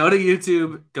 Yeah. Go to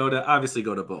YouTube. Go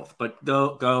to both, but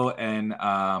go and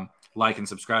like and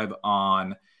subscribe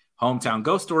on Hometown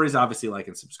Ghost Stories. Obviously, like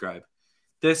and subscribe.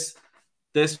 This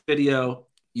video,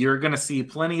 you're gonna see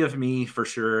plenty of me for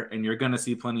sure, and you're gonna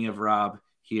see plenty of Rob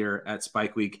here at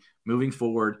Spike Week moving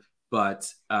forward. But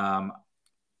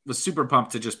was super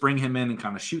pumped to just bring him in and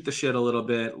kind of shoot the shit a little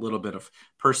bit of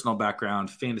personal background,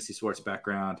 fantasy sports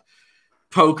background,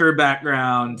 poker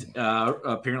background,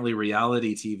 apparently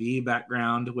reality TV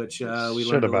background, which we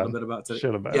learned a little bit about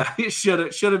today. Yeah, it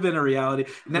should have been a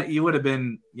reality. You would have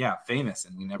been famous,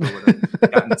 and we never would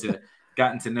have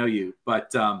gotten to know you.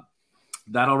 But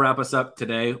that'll wrap us up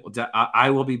today. I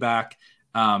will be back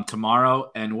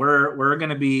tomorrow, and we're going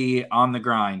to be on the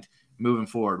grind moving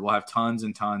forward. We'll have tons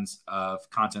and tons of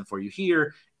content for you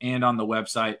here and on the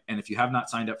website. And if you have not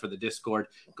signed up for the Discord,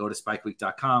 go to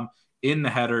spikeweek.com. In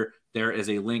the header, there is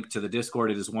a link to the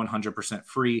Discord. It is 100%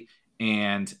 free,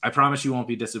 and I promise you won't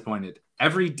be disappointed.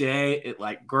 Every day it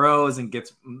grows and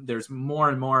there's more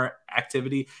and more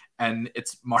activity, and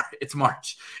it's March. It's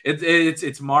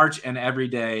March, and every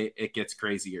day it gets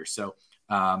crazier. So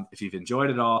if you've enjoyed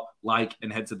it all, like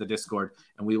and head to the Discord,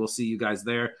 and we will see you guys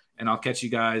there. And I'll catch you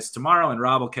guys tomorrow, and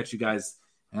Rob will catch you guys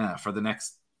for the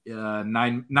next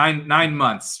 9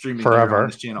 months streaming forever on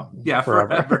this channel. Yeah,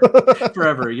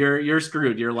 forever. You're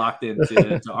screwed. You're locked in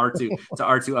to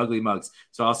R2 Ugly Mugs.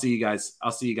 So I'll see you guys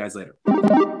later.